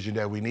got the vision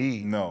that we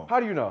need. No. How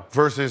do you know?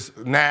 Versus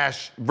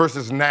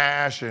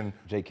Nash and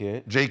J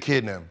Kidd.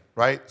 and them,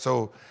 right?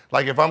 So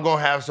like if I'm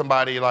gonna have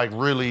somebody like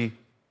really,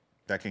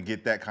 That can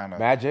get that kind of.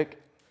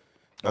 Magic.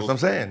 that's what I'm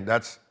saying.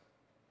 That's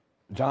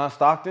John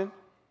Stockton.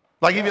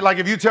 like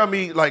if you tell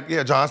me like,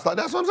 yeah, John Stockton,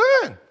 that's what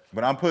I'm saying.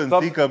 But I'm putting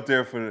So- Zeke up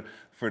there for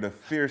the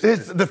fierceness,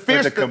 It's the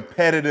for the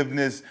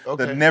competitiveness,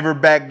 the never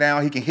back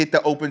down. He can hit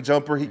the open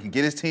jumper. He can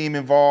get his team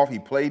involved. He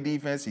play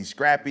defense. He's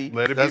scrappy.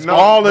 Let it That's be known.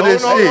 all of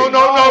this shit.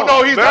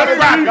 No, he's not Let it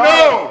be scrappy.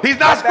 known. He's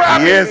not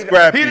scrappy. He is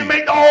scrappy. He didn't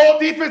make the whole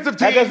defensive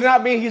That does team.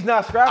 not mean he's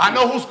not scrappy. I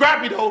know who's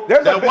scrappy though.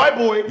 There's that a- white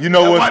boy. You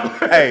know that what? white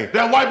boy- Hey.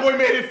 that white boy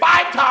made it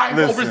 5 times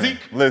over Zeke.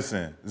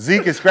 Listen.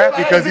 Zeke is scrappy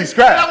Hey, because Zeke, he's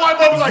scrapped. That white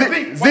boy was like,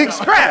 Zeke. Zeke's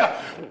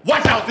scrapped.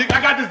 Watch out, Zeke.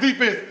 I got this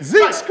defense.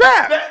 Zeke's Like,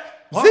 scrapped. that-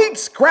 Huh?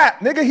 Zeke's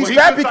scrapped, nigga. He's Well, he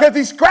scrapped couldn't because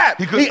he's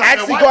scrapped. He, He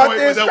actually go out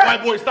there and that scrap.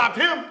 white boy stopped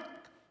him.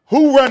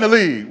 Who run the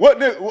league?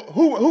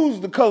 Who's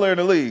the color in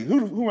the league?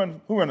 Who run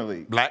the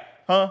league? Black.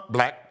 Huh?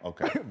 Black.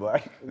 Okay.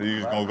 Black. You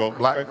just gonna go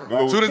Black.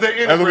 Go- Soon as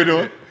they integrated That's what we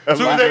doing. it.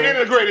 Soon as they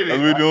integrated it. That's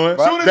what we doing.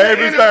 Soon as they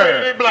David integrated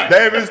it, Stern. black.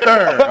 David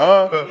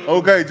Stern.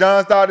 Okay,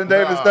 John Stockton,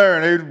 David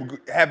Stern.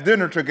 They have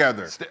dinner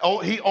together.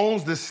 He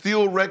owns the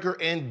steal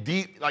record and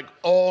deep, like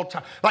all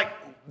time. Like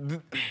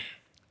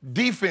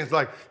defense,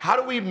 like how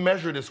do we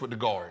measure this with the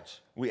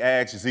guards? We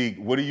asked Zeke,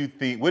 what do you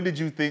think? What did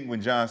you think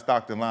when John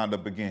Stockton lined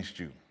up against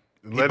you?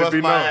 Let it bust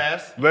be my known.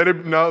 ass. Let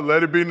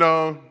it be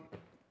known.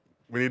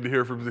 We need to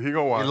hear from Zeke. He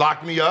gonna watch. He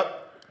locked me up.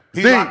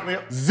 He locked me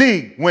up.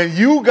 Zeke, when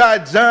you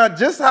got John,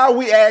 just how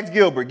we asked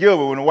Gilbert,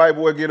 when a white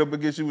boy get up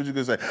against you, what you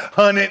gonna say?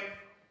 100.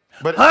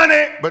 But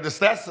 100. But the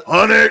stats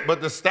 100.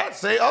 But the stats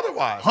say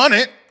otherwise.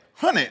 100.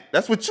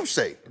 That's what you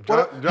say.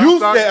 John You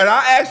Stockton, said, and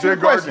I asked you a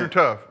their guards question. are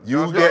tough. You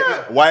John get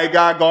Stockton- white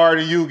guy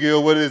guarding you,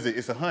 Gil. What is it?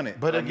 It's 100.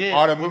 But again,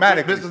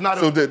 automatically. this is not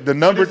so the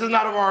number. This is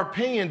not of our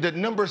opinion. The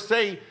numbers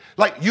say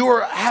like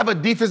have a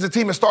defensive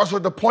team that starts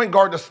with the point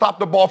guard to stop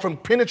the ball from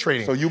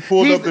penetrating. So you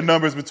pulled up the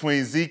numbers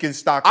between Zeke and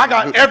Stockton. I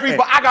got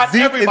everybody. I got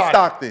Zeke everybody. and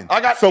Stockton.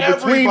 I got so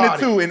between the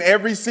everybody. two, in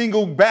every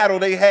single battle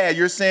they had,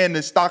 you're saying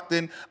that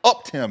Stockton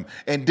upped him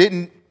and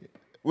didn't.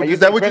 Hey, Is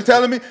that what you're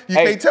telling me? You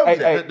Hey, can't tell me hey,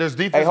 that. hey, There's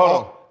defense Hey, hold all-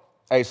 on.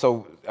 Hey,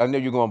 so I know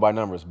you're going by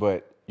numbers,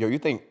 but yo, you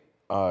think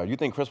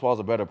Chris Paul's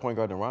a better point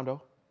guard than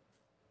Rondo?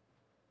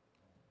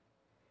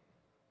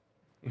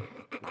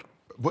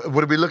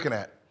 What are we looking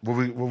at?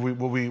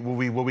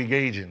 What we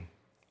gauging?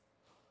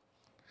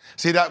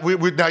 See that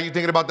now you're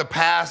thinking about the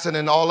passing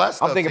and all that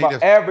stuff. I'm thinking See,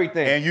 about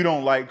everything. And you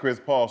don't like Chris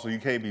Paul, so you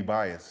can't be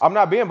biased. I'm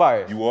not being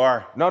biased. You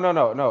are. No.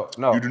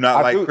 You do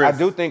not like Chris. I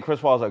do think Chris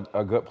Paul's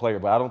a good player,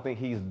 but I don't think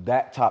he's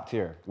that top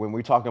tier. When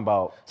we're talking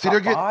about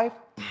top five,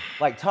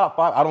 like top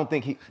 5, I don't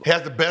think he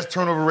has the best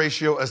turnover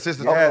ratio, assist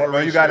to Yeah, turnover bro,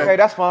 you ratio. gotta, Okay,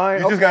 that's fine.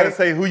 You just Okay. got to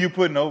say who you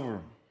putting over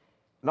him.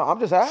 No, I'm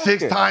just asking.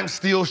 6-time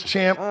steals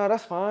champ,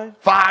 That's fine.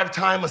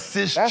 5-time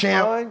assist That's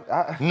champ,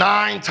 fine.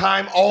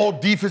 9-time all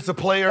defensive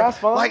player. That's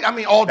fine. Like I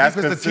mean, all That's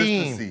defensive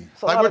consistency. team.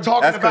 It's a Like lot we're of-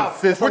 talking that's about.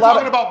 consistent. We're It's a lot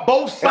talking of- about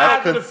both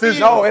sides of the consistent.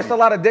 field. No, it's a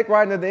lot of dick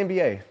riding in the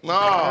NBA. No.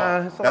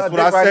 It's a lot That's of what dick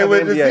I riding say in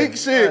with the NBA. Zeke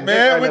shit, Dick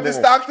man. riding With in the NBA.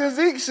 Stockton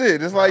Zeke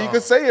shit. It's like you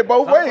can say it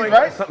both ways, Like,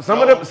 right? Some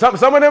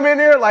of them in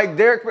there, like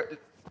Derek.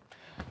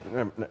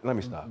 Let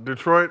me stop.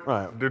 Detroit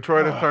Right.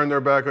 Detroit has turned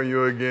their back on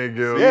you again,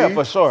 Gil. Yeah,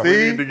 for sure. We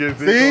need to get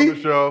Zeke on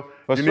the show.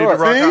 For you sure. need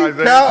to rock See?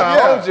 Isaiah Cal-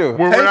 Thomas. I told you.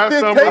 When we're at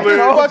Summer Take his League,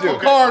 fucking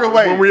card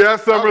away. when we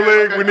at Summer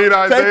League, we need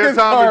Isaiah his Thomas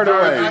card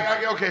away.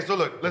 jersey. Okay, so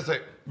look, let's say,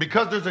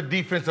 because there's a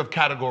defensive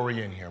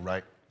category in here,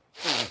 right?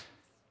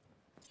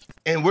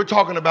 And we're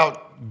talking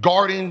about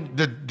guarding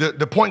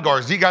the point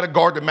guards. He got to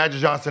guard the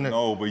Magic Johnson.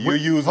 No, but you're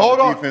using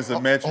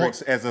defensive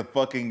metrics as a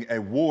fucking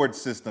award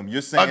system.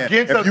 You're saying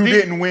if you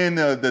didn't win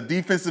the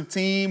defensive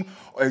team,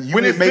 or you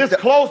when didn't it's make this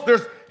close,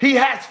 he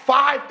has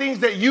 5 things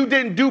that you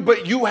didn't do,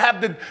 but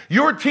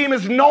your team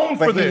is known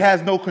for but this. he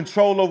has no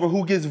control over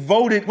who gets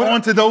voted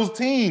onto those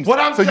teams.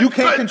 So you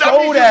can't control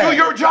means that. You do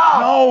your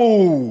job.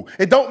 No,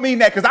 it don't mean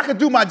that, because I could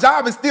do my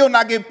job and still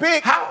not get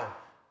picked. How?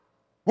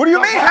 What do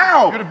you mean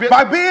how?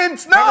 By being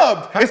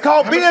snubbed. It's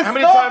called being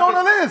snubbed on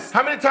the list.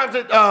 How many times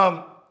did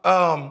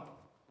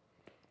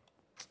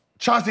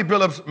Chauncey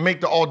Billups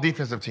make the all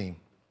defensive team?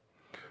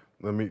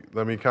 Let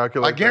me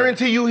calculate. I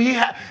guarantee you,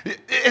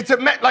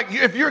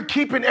 if you're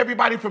keeping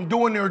everybody from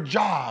doing their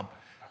job,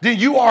 then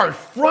you are a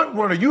front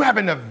runner. You have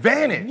an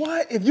advantage.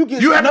 What? If you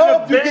get have an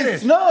snubbed, you get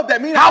advantage. snubbed.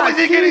 That means How is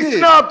he getting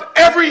snubbed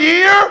every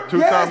year?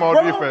 Two-time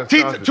all defense.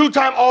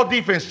 Two-time all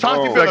defense.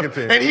 Chauncey Second Billups.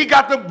 team. And he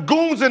got the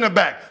goons in the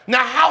back.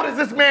 Now, how does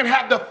this man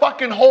have the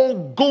fucking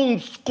whole goon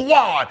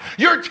squad?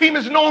 Your team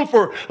is known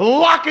for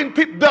locking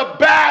people, the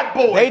bad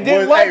boys. They didn't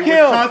Was like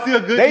him. Chauncey a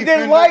good They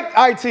didn't defender? like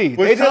IT.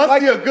 Was They didn't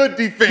like Chauncey a good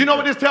defender? You know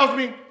what this tells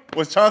me?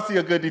 Was Chauncey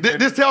a good defender?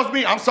 This tells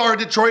me, I'm sorry,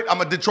 Detroit.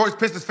 I'm a Detroit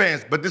Pistons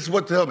fan, but this is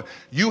what tells me.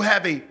 You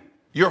have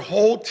your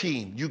whole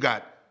team. You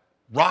got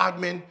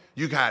Rodman.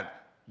 You got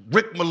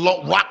Rick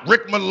Malone.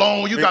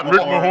 You got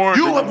Rick Mahorn.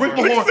 You have Rick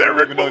Mahorn. said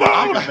Rick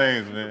Malone.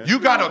 Names, man. You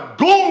got a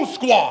goon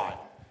squad.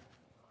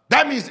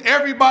 That means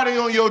everybody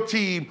on your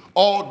team,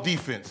 all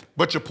defense,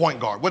 but your point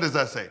guard. What does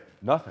that say?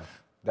 Nothing.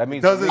 That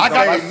means Doesn't I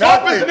got say the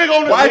softest nothing. nigga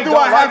on the Why league do don't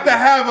I have like to me.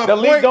 have a the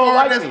league point don't guard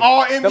like that's me.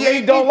 all The NBA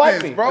league don't like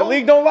defense, me. bro? The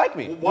league don't like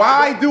me.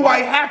 Why do I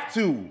have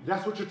to?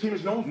 That's what your team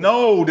is known for.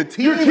 No, the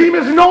team. Your team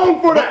is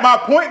known for But that. my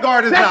point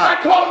guard is That's not.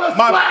 like calling us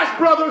My- Splash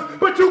Brothers,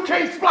 but you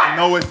can't splash.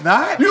 No, it's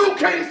not. You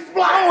can't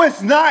splash. No,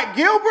 it's not,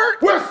 Gilbert.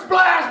 We're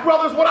Splash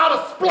Brothers without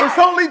a splash. It's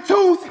only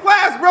 2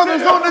 Splash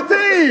Brothers on the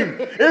team.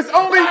 It's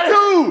only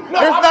 2. No,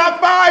 There's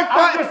not five.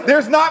 I'm just-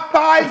 There's not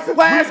 5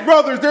 Splash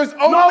Brothers. There's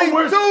only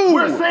 2.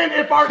 We're saying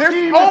if our There's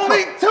team only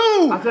is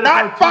 2,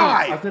 not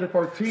 5. I said if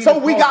our team So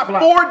is we called got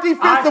Splash. 4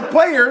 defensive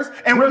players,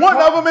 and we're one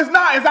called- of them is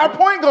not. It's our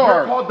point We're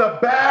guard. called the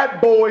Bad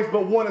Boys,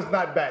 but one is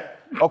not bad.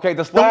 Okay,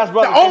 the Splash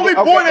Brothers. The only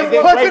point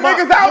is punching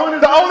niggas out.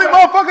 The only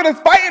motherfucker that's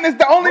fighting is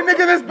the only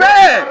nigga that's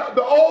bad.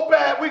 The old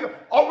bad. We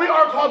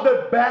are called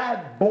the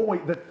Bad Boy.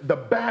 The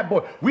Bad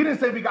Boy. We didn't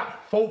say we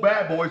got 4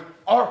 bad boys.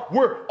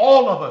 We're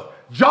all of us.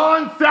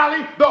 John,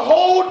 Sally, the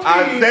whole team.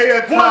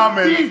 Isaiah was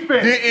Thomas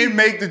defense. didn't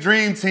make the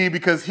dream team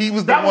because he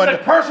was the That was one a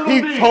personal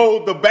he thing.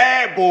 told the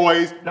bad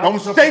boys, don't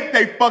was a- shake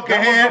they fucking that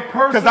was a hand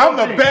because personal I'm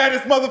the thing.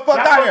 baddest motherfucker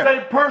That out was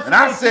here. a personal And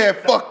I said,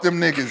 thing. fuck them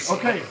niggas.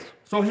 Okay,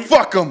 so he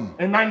Fuck them.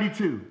 in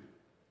 '92.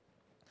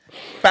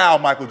 Foul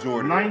Michael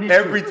Jordan. 92.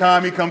 Every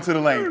time he comes to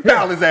the lane.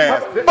 Foul his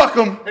ass. Yeah. Fuck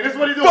him. And this is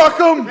what he doing. Fuck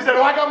him. He said,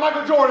 "Oh, I got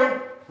Michael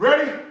Jordan.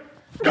 Ready?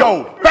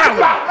 Go. Foul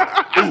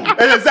him.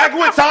 That's exactly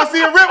what Chauncey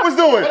and Rip was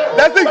doing.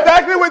 That's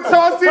exactly what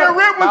Chauncey and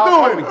Rip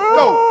was doing.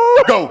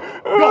 Go.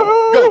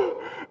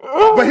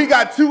 But he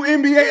got 2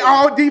 NBA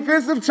all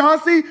defensive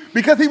Chauncey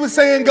because he was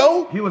saying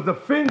go? He was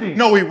defending.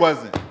 No, he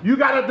wasn't. You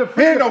got to He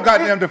defend. ain't no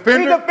goddamn He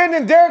defender.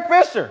 defending Derek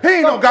Fisher. He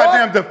ain't no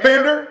goddamn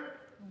defender.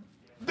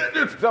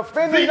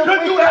 Defending He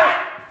couldn't do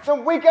that.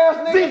 Some weak ass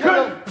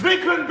niggas. They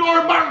couldn't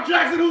guard Mark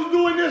Jackson, who's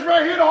doing this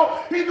right here, though.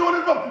 He's doing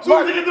this. As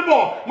soon as he get the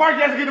ball, Mark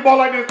Jackson get the ball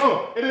like this.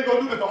 And then go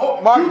do this.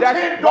 Mark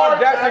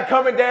Jackson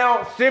coming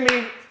down,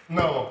 shimmy.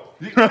 No.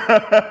 Hey,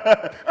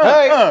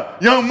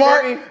 Young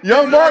Mark was the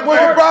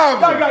I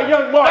problem. got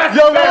young Mark.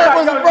 Young Mark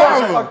was the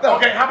problem.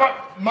 Okay, how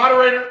about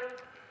moderator?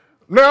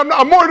 No,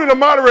 I'm more than a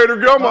moderator,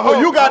 girl. I'm a host.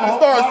 You got to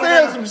start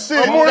saying some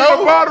shit, I'm more than a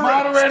yo.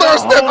 moderator. Start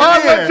stepping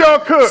I'll in. let y'all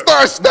cook.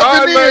 Start stepping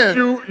I'll let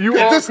in. you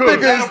all This cook.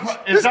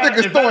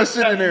 nigga's throwing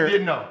shit in You there.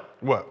 didn't know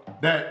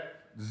What? that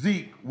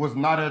Zeke was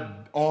not an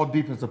all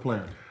defensive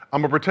player. I'm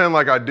going to pretend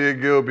like I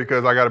did, Gil,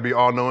 because I got to be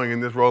all-knowing in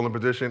this role and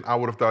position. I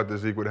would have thought that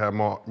Zeke would have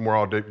more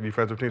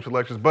all-defensive team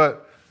selections,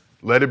 but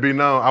let it be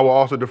known, I will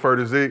also defer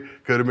to Zeke.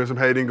 Could have been some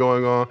hating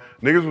going on.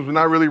 Niggas was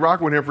not really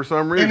rocking with him for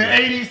some reason. In the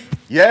 80s.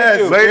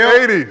 Yes. Late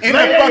Gil. 80s. In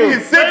Late the fucking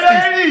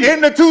 80s. 60s. In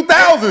the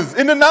 2000s.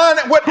 In the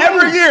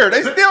whatever year.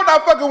 They still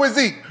not fucking with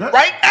Zeke.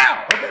 Right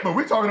now. Okay, but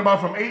we're talking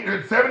about from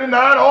 79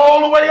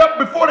 all the way up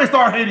before they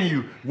start hating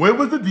you. Where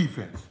was the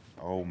defense?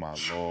 Oh, my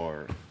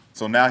Lord.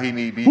 So now he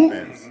need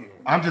defense.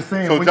 I'm just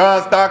saying. So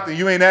John Stockton,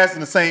 you ain't asking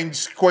the same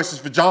questions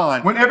for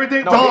John. when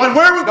everything John,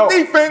 where was the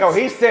defense?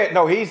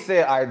 No, he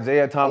said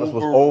Isaiah Thomas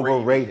was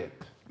overrated.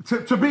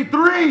 to be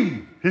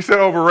 3. He said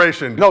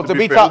overration. No, to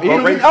be fair. top.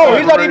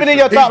 He's not even in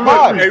your top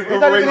 5. He's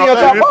not even in your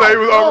He top didn't say he 5.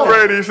 was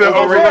overrated. He said He said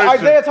overration.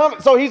 Isaiah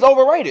Thomas, so he's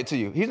overrated to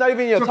you. He's not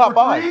even in your So top for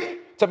 5. three?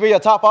 To be your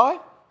top 5?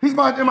 He's in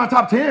my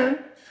top 10.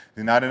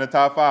 He's not in the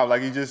top 5,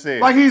 like he just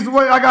said. Like he's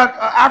what I got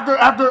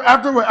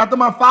after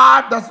my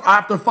 5. That's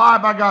after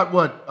 5. I got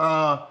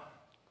what?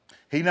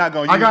 He's not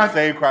gonna use the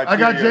same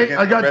criteria.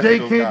 I got Jay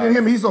Kidd and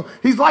him.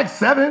 He's like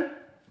 7.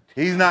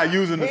 He's not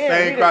using the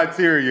same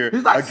criteria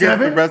like against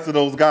 7. the rest of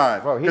those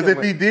guys. Because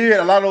if he did,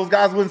 a lot of those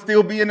guys wouldn't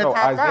still be in the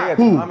top 5.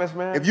 Thomas,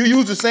 man. If you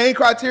use the same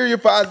criteria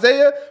for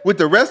Isaiah with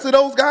the rest of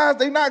those guys,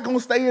 they're not gonna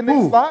stay in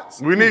these slots.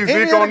 We need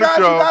Any Zeke of on the guys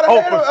you show. got Oh,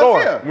 ahead for of sure.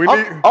 Isaiah. We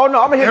need. Oh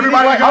no, I'm gonna hit Zeke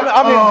Everybody right. I'm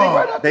got- hitting Zeke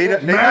right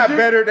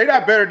now. They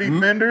not better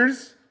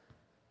defenders.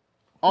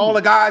 All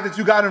the guys that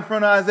you got in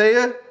front of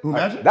Isaiah. Who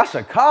Magic? That's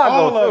Chicago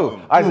All of too.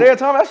 them. Isaiah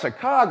Thomas, that's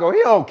Chicago.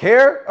 He don't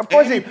care. Of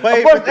course, And he of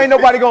played course with the ain't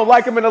nobody gonna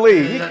like him in the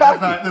league. He That's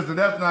cocky. not, listen,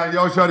 that's not.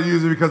 Y'all try to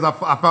use it because I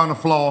found a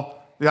flaw.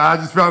 Yeah, I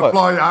just found a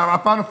flaw. I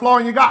found a flaw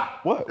in your guy.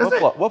 What? That's What it.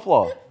 flaw? What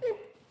flaw?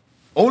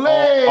 Ole.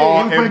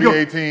 All He was playing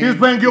NBA teams. He was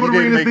playing Gilbert He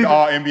didn't Arenas make the defense.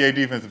 All NBA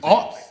defensive teams.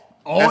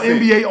 All That's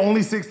it. NBA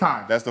only 6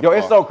 times. That's the Yo,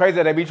 it's flaw. so crazy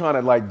that they be trying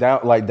to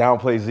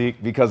downplay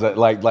Zeke because of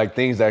like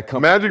things that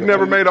come. Magic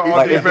never made an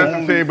Like,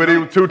 all-defensive team, but he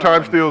was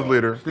 2-time steals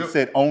leader. He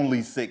said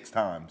only 6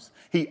 times.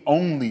 He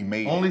only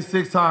made Only it.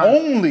 6 times.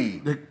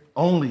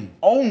 Only.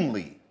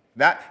 Only.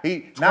 Not he.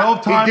 12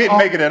 Not time he didn't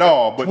make it at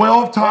all. But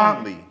 12-time.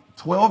 only.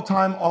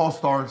 12-time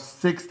All-Star,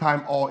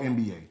 6-time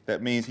All-NBA.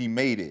 That means he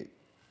made it.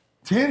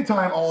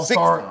 10-time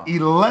All-Star, 6 times.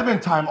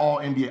 11-time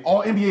All-NBA.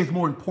 All-NBA is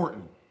more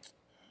important.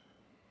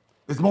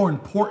 It's more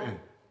important.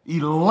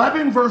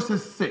 11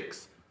 versus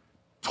 6.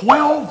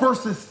 12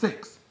 versus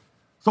 6.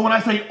 So when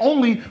I say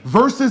only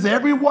versus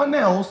everyone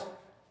else,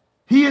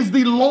 he is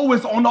the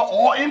lowest on the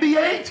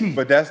All-NBA team.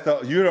 But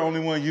you're the only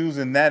one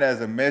using that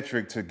as a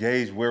metric to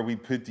gauge where we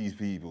put these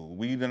people.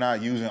 We're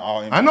not using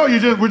all. I know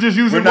we're just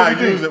using We're what not we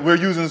think. using. We're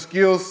using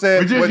skill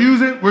set.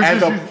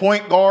 As a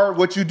point guard,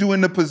 what you do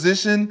in the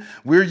position.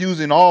 We're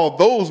using all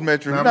those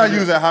metrics. We're not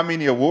using how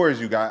many awards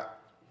you got.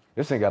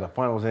 This ain't got a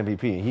Finals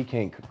MVP and he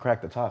can't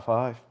crack the top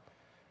 5.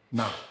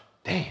 No.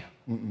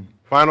 Damn.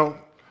 Final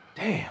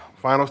Damn.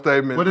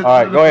 statement. All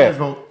right, go ahead.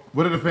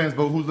 What did the fans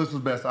vote? Whose list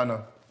was best? I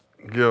know.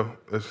 Gil,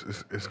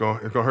 it's gonna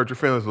hurt your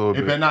feelings a little It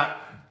bit. better not.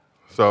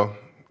 So,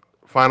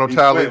 final He's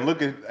tally. sweating.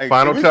 Look at. Hey,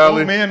 Final can we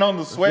tally. Zoom in on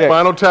the sweat.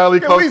 Final tally.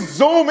 Can we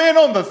zoom in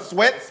on the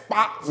sweat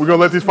spots? We're gonna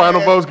let these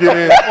final votes get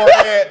in.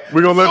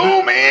 We're gonna let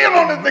zoom in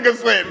on this nigga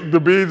sweating. the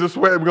beads of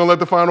sweat. We're gonna let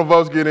the final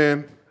votes get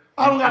in.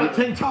 I don't got a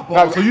tank top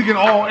on, so you can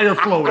all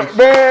airflow it.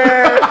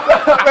 Man,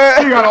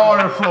 You got all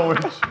airflow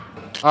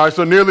it. All right,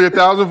 so nearly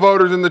 1,000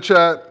 voters in the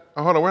chat.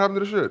 Oh, hold on, what happened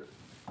to the shit?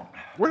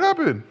 What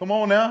happened? Come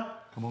on now.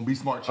 Come on, be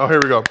smart, Oh, chat. here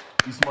we go.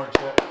 Be smart,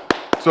 chat.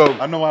 So,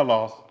 I know I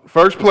lost.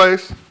 first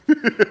place, I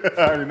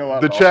already know I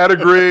the lost. chat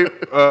agreed.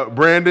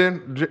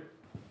 Brandon,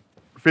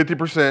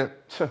 50%.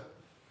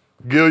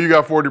 Gil, you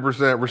got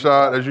 40%.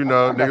 Rashad, as you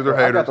know, niggas are I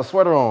haters. got the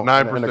sweater on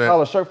 9%. and the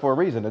collar shirt for a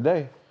reason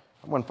today.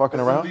 I wasn't fucking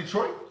around.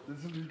 Detroit.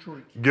 This is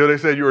Detroit. Gil, they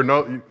said you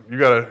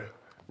gotta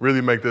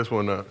really make this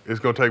one up. It's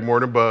gonna take more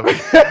than Buff.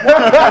 It's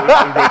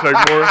gonna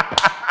take more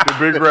than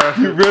Big Grass.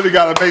 You really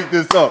got to make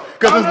this up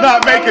because it's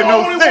not making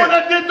no sense.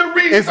 I did the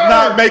research. It's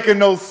not making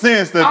no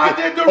sense. I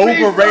did the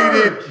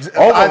overrated research.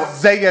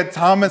 Isaiah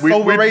Thomas We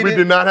overrated.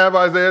 did not have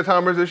Isaiah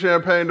Thomas and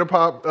champagne to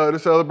pop to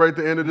celebrate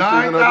the end of the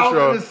season of the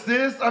show. 9,000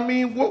 assists. I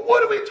mean,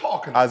 what are we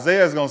talking about?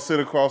 Isaiah's gonna sit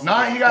across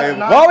the He got table.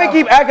 9. Why we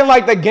keep acting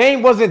like the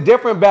game wasn't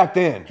different back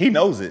then? He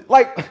knows it.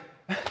 Like,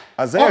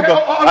 Isaiah,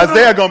 Okay,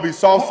 Isaiah gonna be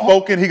soft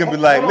spoken. He gonna be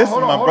like,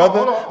 "Listen, my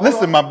brother.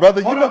 Listen, my brother.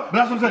 You know." But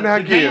that's what I'm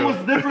saying. The game was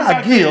different Not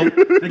back Gil. then.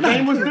 The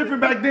game was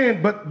different back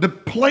then, but the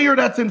player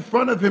that's in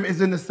front of him is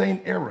in the same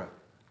era.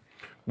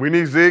 We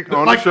need Zeke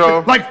on the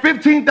show. Like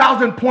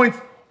 15,000 points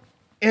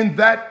in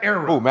that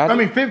era. Who, Magic? I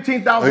mean,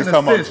 15,000 He's talking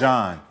about assists.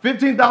 John.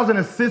 15,000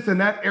 assists in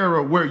that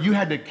era where you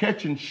had to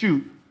catch and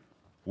shoot.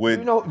 With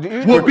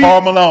Would Karl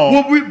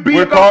Malone. Would be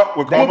With about, Karl-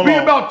 with Karl would be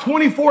Malone. about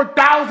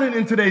 24,000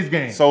 in today's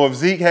game. So if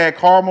Zeke had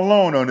Karl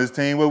Malone on his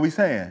team, what are we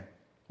saying?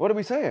 what are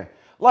we saying?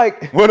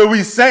 Like, What are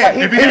we saying?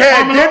 If If he he had had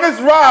Karl Malone-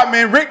 Dennis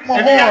Rodman, Rick If he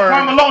had Karl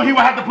Mahorn, Malone, he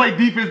would have to play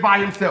defense by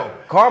himself.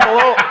 Carl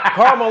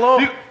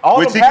Malone, all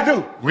Which the he could passes-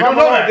 do. We Karl don't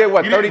know Malone that. did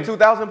what, He didn't.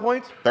 32,000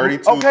 points?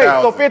 32,000.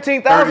 Okay, so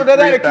 15,000 of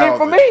that it came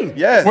from me.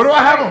 Yes. Where do I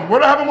have him? Where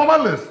do I have him on my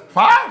list?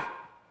 5?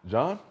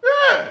 John?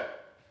 Yeah.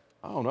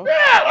 I don't know. Yeah,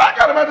 I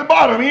got him at the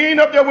bottom. He ain't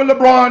up there with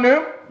LeBron and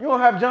them. You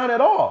don't have John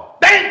at all.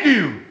 Thank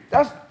you.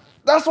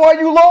 That's why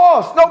you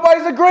lost.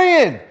 Nobody's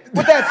agreeing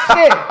with that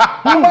shit.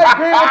 Nobody's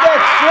agreeing with that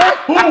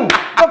shit. Who?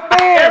 The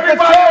fans, Everybody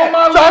the chat. on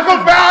my list.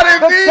 Talk about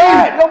it, The B.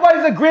 chat.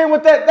 Nobody's agreeing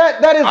with that.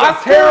 That is I a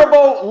still-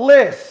 terrible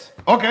list.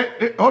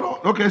 Okay, hold on.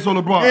 Okay, so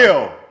LeBron.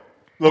 Gil.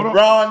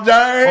 LeBron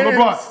James. Oh,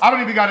 LeBron. I don't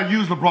even got to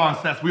use LeBron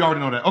stats. We already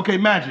know that. Okay,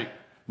 Magic.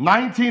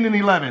 19 and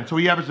 11. So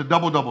he averaged a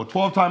double-double.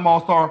 12-time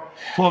All-Star,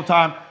 12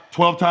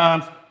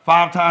 times,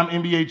 5-time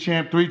NBA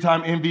champ,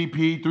 3-time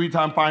MVP,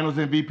 3-time Finals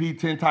MVP,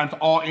 10 times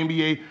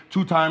All-NBA,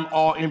 2-time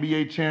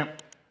All-NBA champ.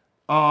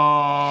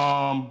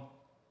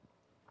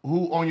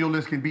 Who on your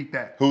list can beat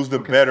that? Who's the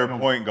better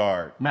point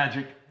guard?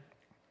 Magic.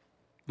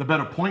 The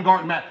better point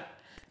guard,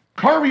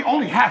 Curry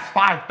only has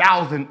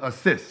 5,000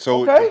 assists.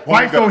 So,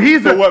 right? So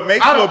he's what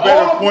makes you a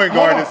better point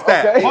guard is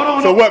stats.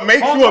 So what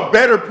makes you a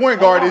better point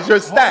guard is your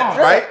stats,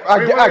 right?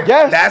 I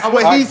guess. That's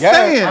what he's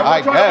saying.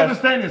 I'm trying to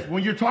understand this.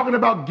 When you're talking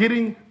about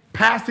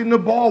passing the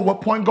ball,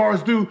 what point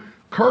guards do,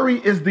 Curry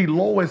is the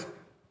lowest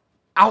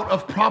out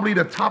of probably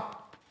the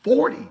top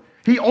 40.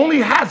 He only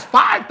has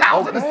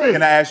 5,000 assists.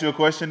 Can I ask you a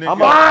question then?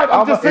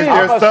 I'm just saying.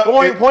 I'm a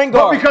scoring point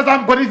guard.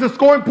 But he's a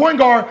scoring point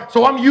guard,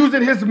 so I'm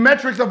using his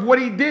metrics of what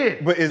he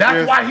did. But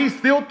that's why he's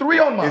still 3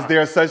 on mine. Is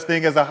there such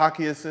thing as a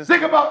hockey assist?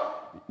 Think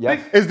about.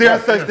 Yes. Is there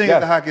such thing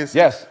as a hockey assist?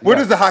 Yes. Where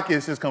does the hockey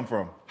assist come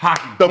from?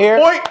 Hockey. The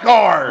point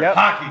guard. Yep.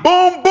 Hockey.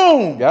 Boom,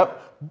 boom. Yep.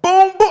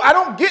 Boom, boom. I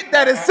don't get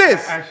that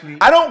assist.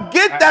 I don't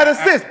get that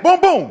assist. Boom,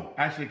 boom.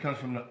 Actually, it comes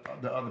from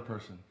the other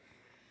person.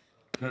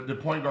 The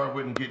point guard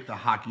wouldn't get the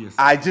hockey assist.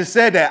 I just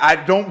said that. I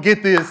don't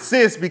get the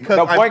assist because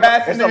The I'm point guard-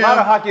 passing it's a lot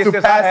of hockey to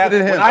assists I pass have. it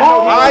to him. When I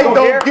know I he go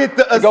don't here, get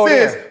the he go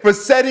assist there. for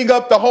setting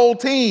up the whole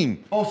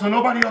team. Oh, so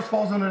nobody else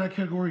falls under that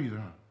category either,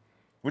 huh?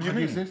 What do you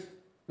Hockey mean? assist?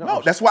 No,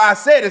 that's why I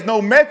said there's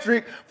no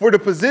metric for the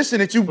position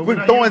that you've we're been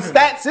not throwing using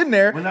stats in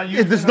there. We're not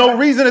using There's that. no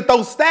reason to throw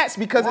stats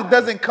because it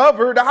doesn't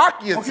cover the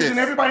hockey Okay, assist. then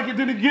everybody can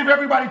give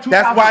everybody 2,000.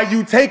 That's why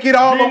you take it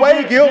all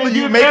away, Gil, and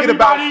you make it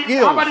about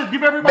skills. How about this?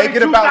 Give everybody Make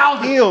it about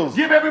 2,000. skills.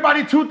 Give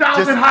everybody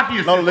 2,000 hockey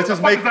assists. No, let's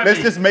just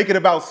make it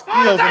about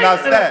skills and not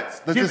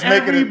stats. Let's just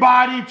make it.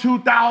 Everybody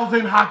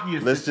 2,000 hockey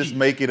assists. Let's just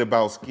make it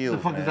about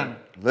skills. fuck does that Man.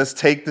 mean? Let's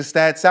take the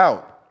stats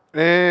out.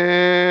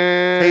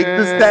 And Take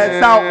the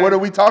stats out. What are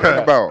we talking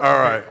about? All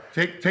right.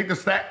 Take the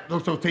stat. So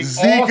take all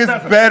Zeke is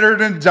stats. better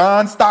than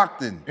John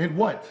Stockton. In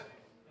what?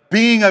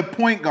 Being a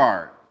point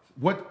guard.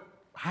 What?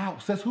 How?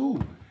 Says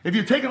who? If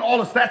you're taking all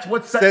the stats,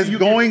 what stat Says do you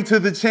going to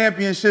the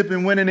championship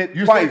and winning it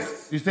you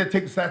twice. you said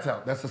take the stats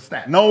out. That's a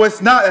stat. No,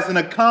 it's not. That's an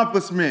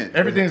accomplishment.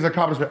 Everything is an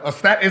accomplishment. A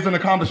stat is an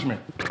accomplishment.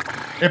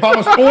 If I'm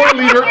a scoring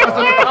leader, that's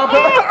an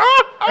accomplishment.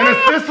 An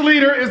assist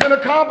leader is an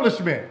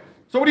accomplishment.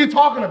 So what are you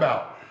talking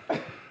about?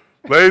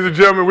 Ladies and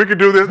gentlemen, we could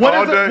do this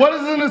all day. What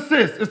is an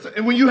assist?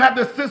 When you have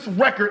the assist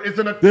record, it's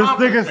an This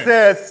accomplishment. nigga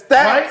says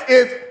stats Right?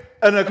 is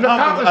an accomplishment.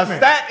 A accomplishment.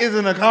 stat is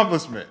an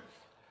accomplishment.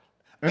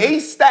 A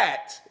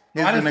stat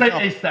is I an didn't say a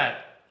accomplishment. stat.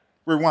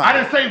 Rewind. I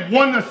didn't say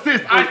one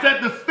assist. I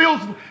said the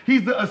steals.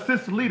 He's the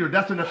assist leader.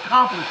 That's an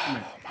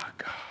accomplishment. Oh my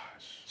gosh.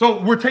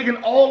 So we're taking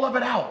all of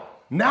it out.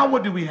 Now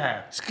what do we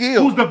have?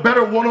 Skill. Who's the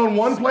better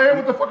one-on-one player?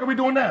 What the fuck are we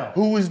doing now?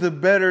 Who is the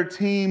better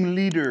team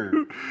leader?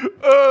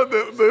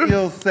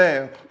 Skill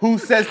set. Who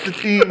sets the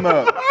team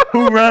up?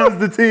 Who runs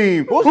the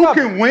team? Who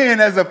can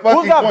win as a fucking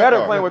Who's not point better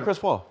guard? playing with Chris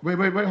Paul? Wait,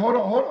 hold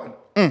on.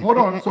 Hold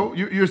on. So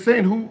you're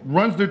saying who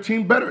runs their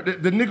team better?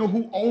 The nigga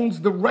who owns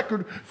the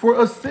record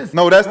for assists.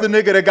 No, that's the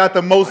nigga that got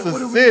the most What are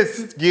we-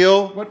 assists,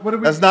 Gil. what are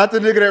we- That's not the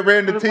nigga that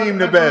ran the team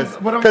the best.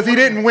 Because he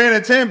didn't win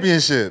a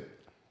championship.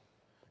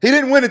 He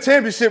didn't win a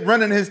championship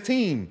running his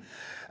team.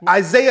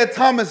 Isaiah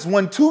Thomas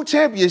won 2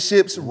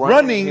 championships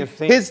running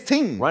his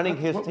team. Running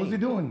his What was he team.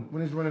 doing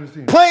when he's running his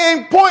team?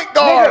 Playing point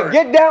guard. Nigga,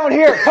 get down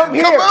here. Come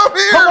here. Come up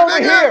here, Come over nigga.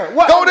 here.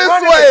 What? Go I'm this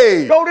running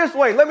way. it. Go this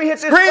way. Let me hit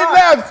this Screen shot.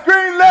 left,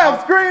 screen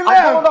left, screen I'm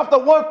going left. off the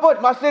 1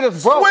 foot. My shit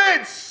is broke.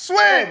 Switch.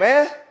 Hey,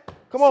 man.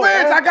 Come on, Switch,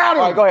 man. I got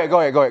him. All right, go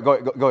ahead.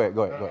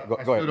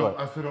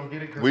 I still don't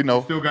get it. 'Cause We know.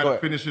 he still got Go to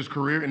ahead. finish his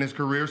career, and his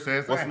career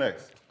says What's that.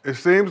 next? It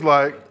seems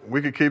like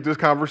we could keep this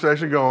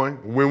conversation going.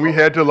 When we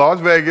head to Las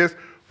Vegas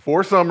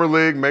for Summer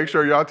League, make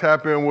sure y'all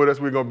tap in with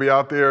us. We're going to be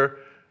out there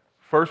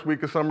first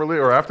week of Summer League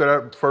or after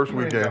that first You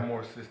ain't got weekend.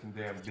 more assists than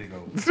damn Big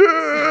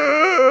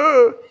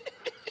O.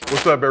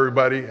 What's up,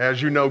 everybody?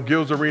 As you know,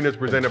 Gilbert Arenas is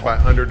presented by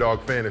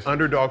Underdog Fantasy.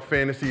 Underdog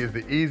Fantasy is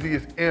the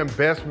easiest and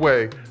best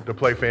way to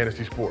play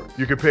fantasy sports.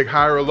 You can pick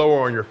higher or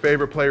lower on your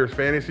favorite players'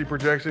 fantasy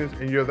projections,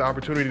 and you have the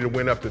opportunity to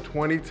win up to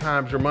 20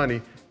 times your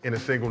money in a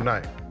single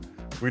night.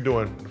 We're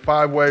doing the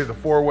 5 ways, the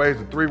 4 ways,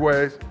 the 3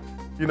 ways.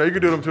 You know, you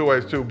can do them 2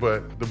 ways too,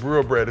 but the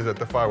Brewer bread is at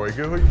the 5-way.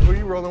 Who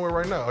you rolling with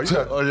right now? You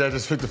got Oh yeah, I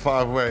just picked the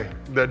 5-way.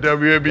 that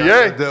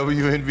WNBA.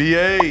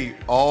 WNBA,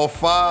 all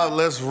 5.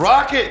 Let's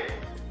rock it.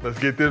 Let's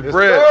get this Yes,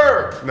 bread.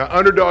 sir. Now,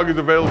 Underdog is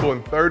available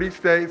in 30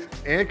 states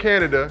and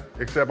Canada,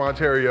 except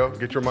Ontario.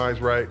 Get your minds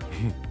right.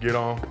 Get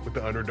on with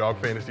the Underdog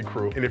Fantasy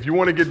crew. And if you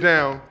want to get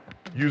down,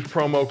 use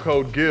promo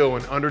code GIL,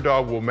 and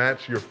Underdog will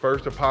match your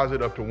first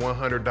deposit up to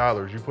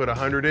 $100. You put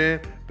 100 in,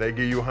 they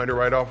give you 100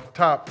 right off the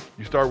top.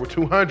 You start with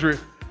 200.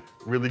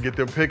 Really get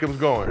them pick'ems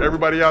going.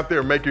 Everybody out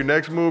there, make your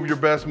next move your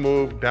best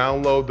move.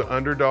 Download the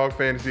Underdog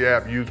Fantasy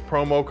app. Use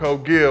promo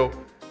code GIL,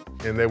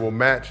 and they will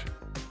match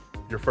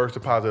your first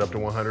deposit up to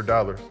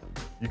 $100.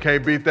 You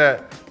can't beat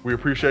that. We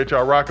appreciate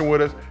y'all rocking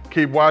with us.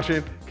 Keep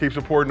watching, keep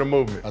supporting the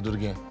movement. I'll do it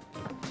again.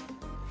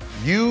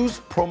 Use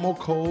promo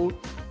code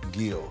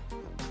GIL.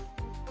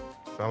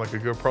 Sound like a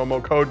good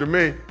promo code to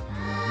me.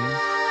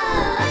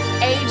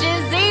 Age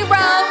is 0.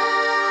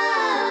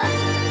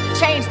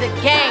 Change the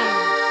game.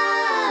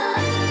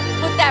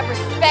 Put that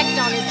respect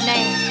on his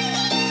name.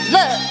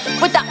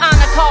 Look, with the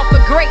honor call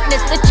for greatness,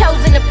 the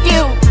chosen a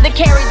few that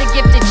carry the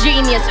gift of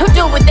genius, who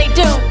do what they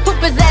do, who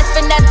possess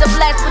finesse, are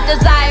blessed with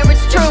desire,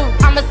 it's true.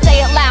 I'ma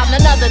say it loud,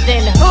 none other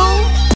than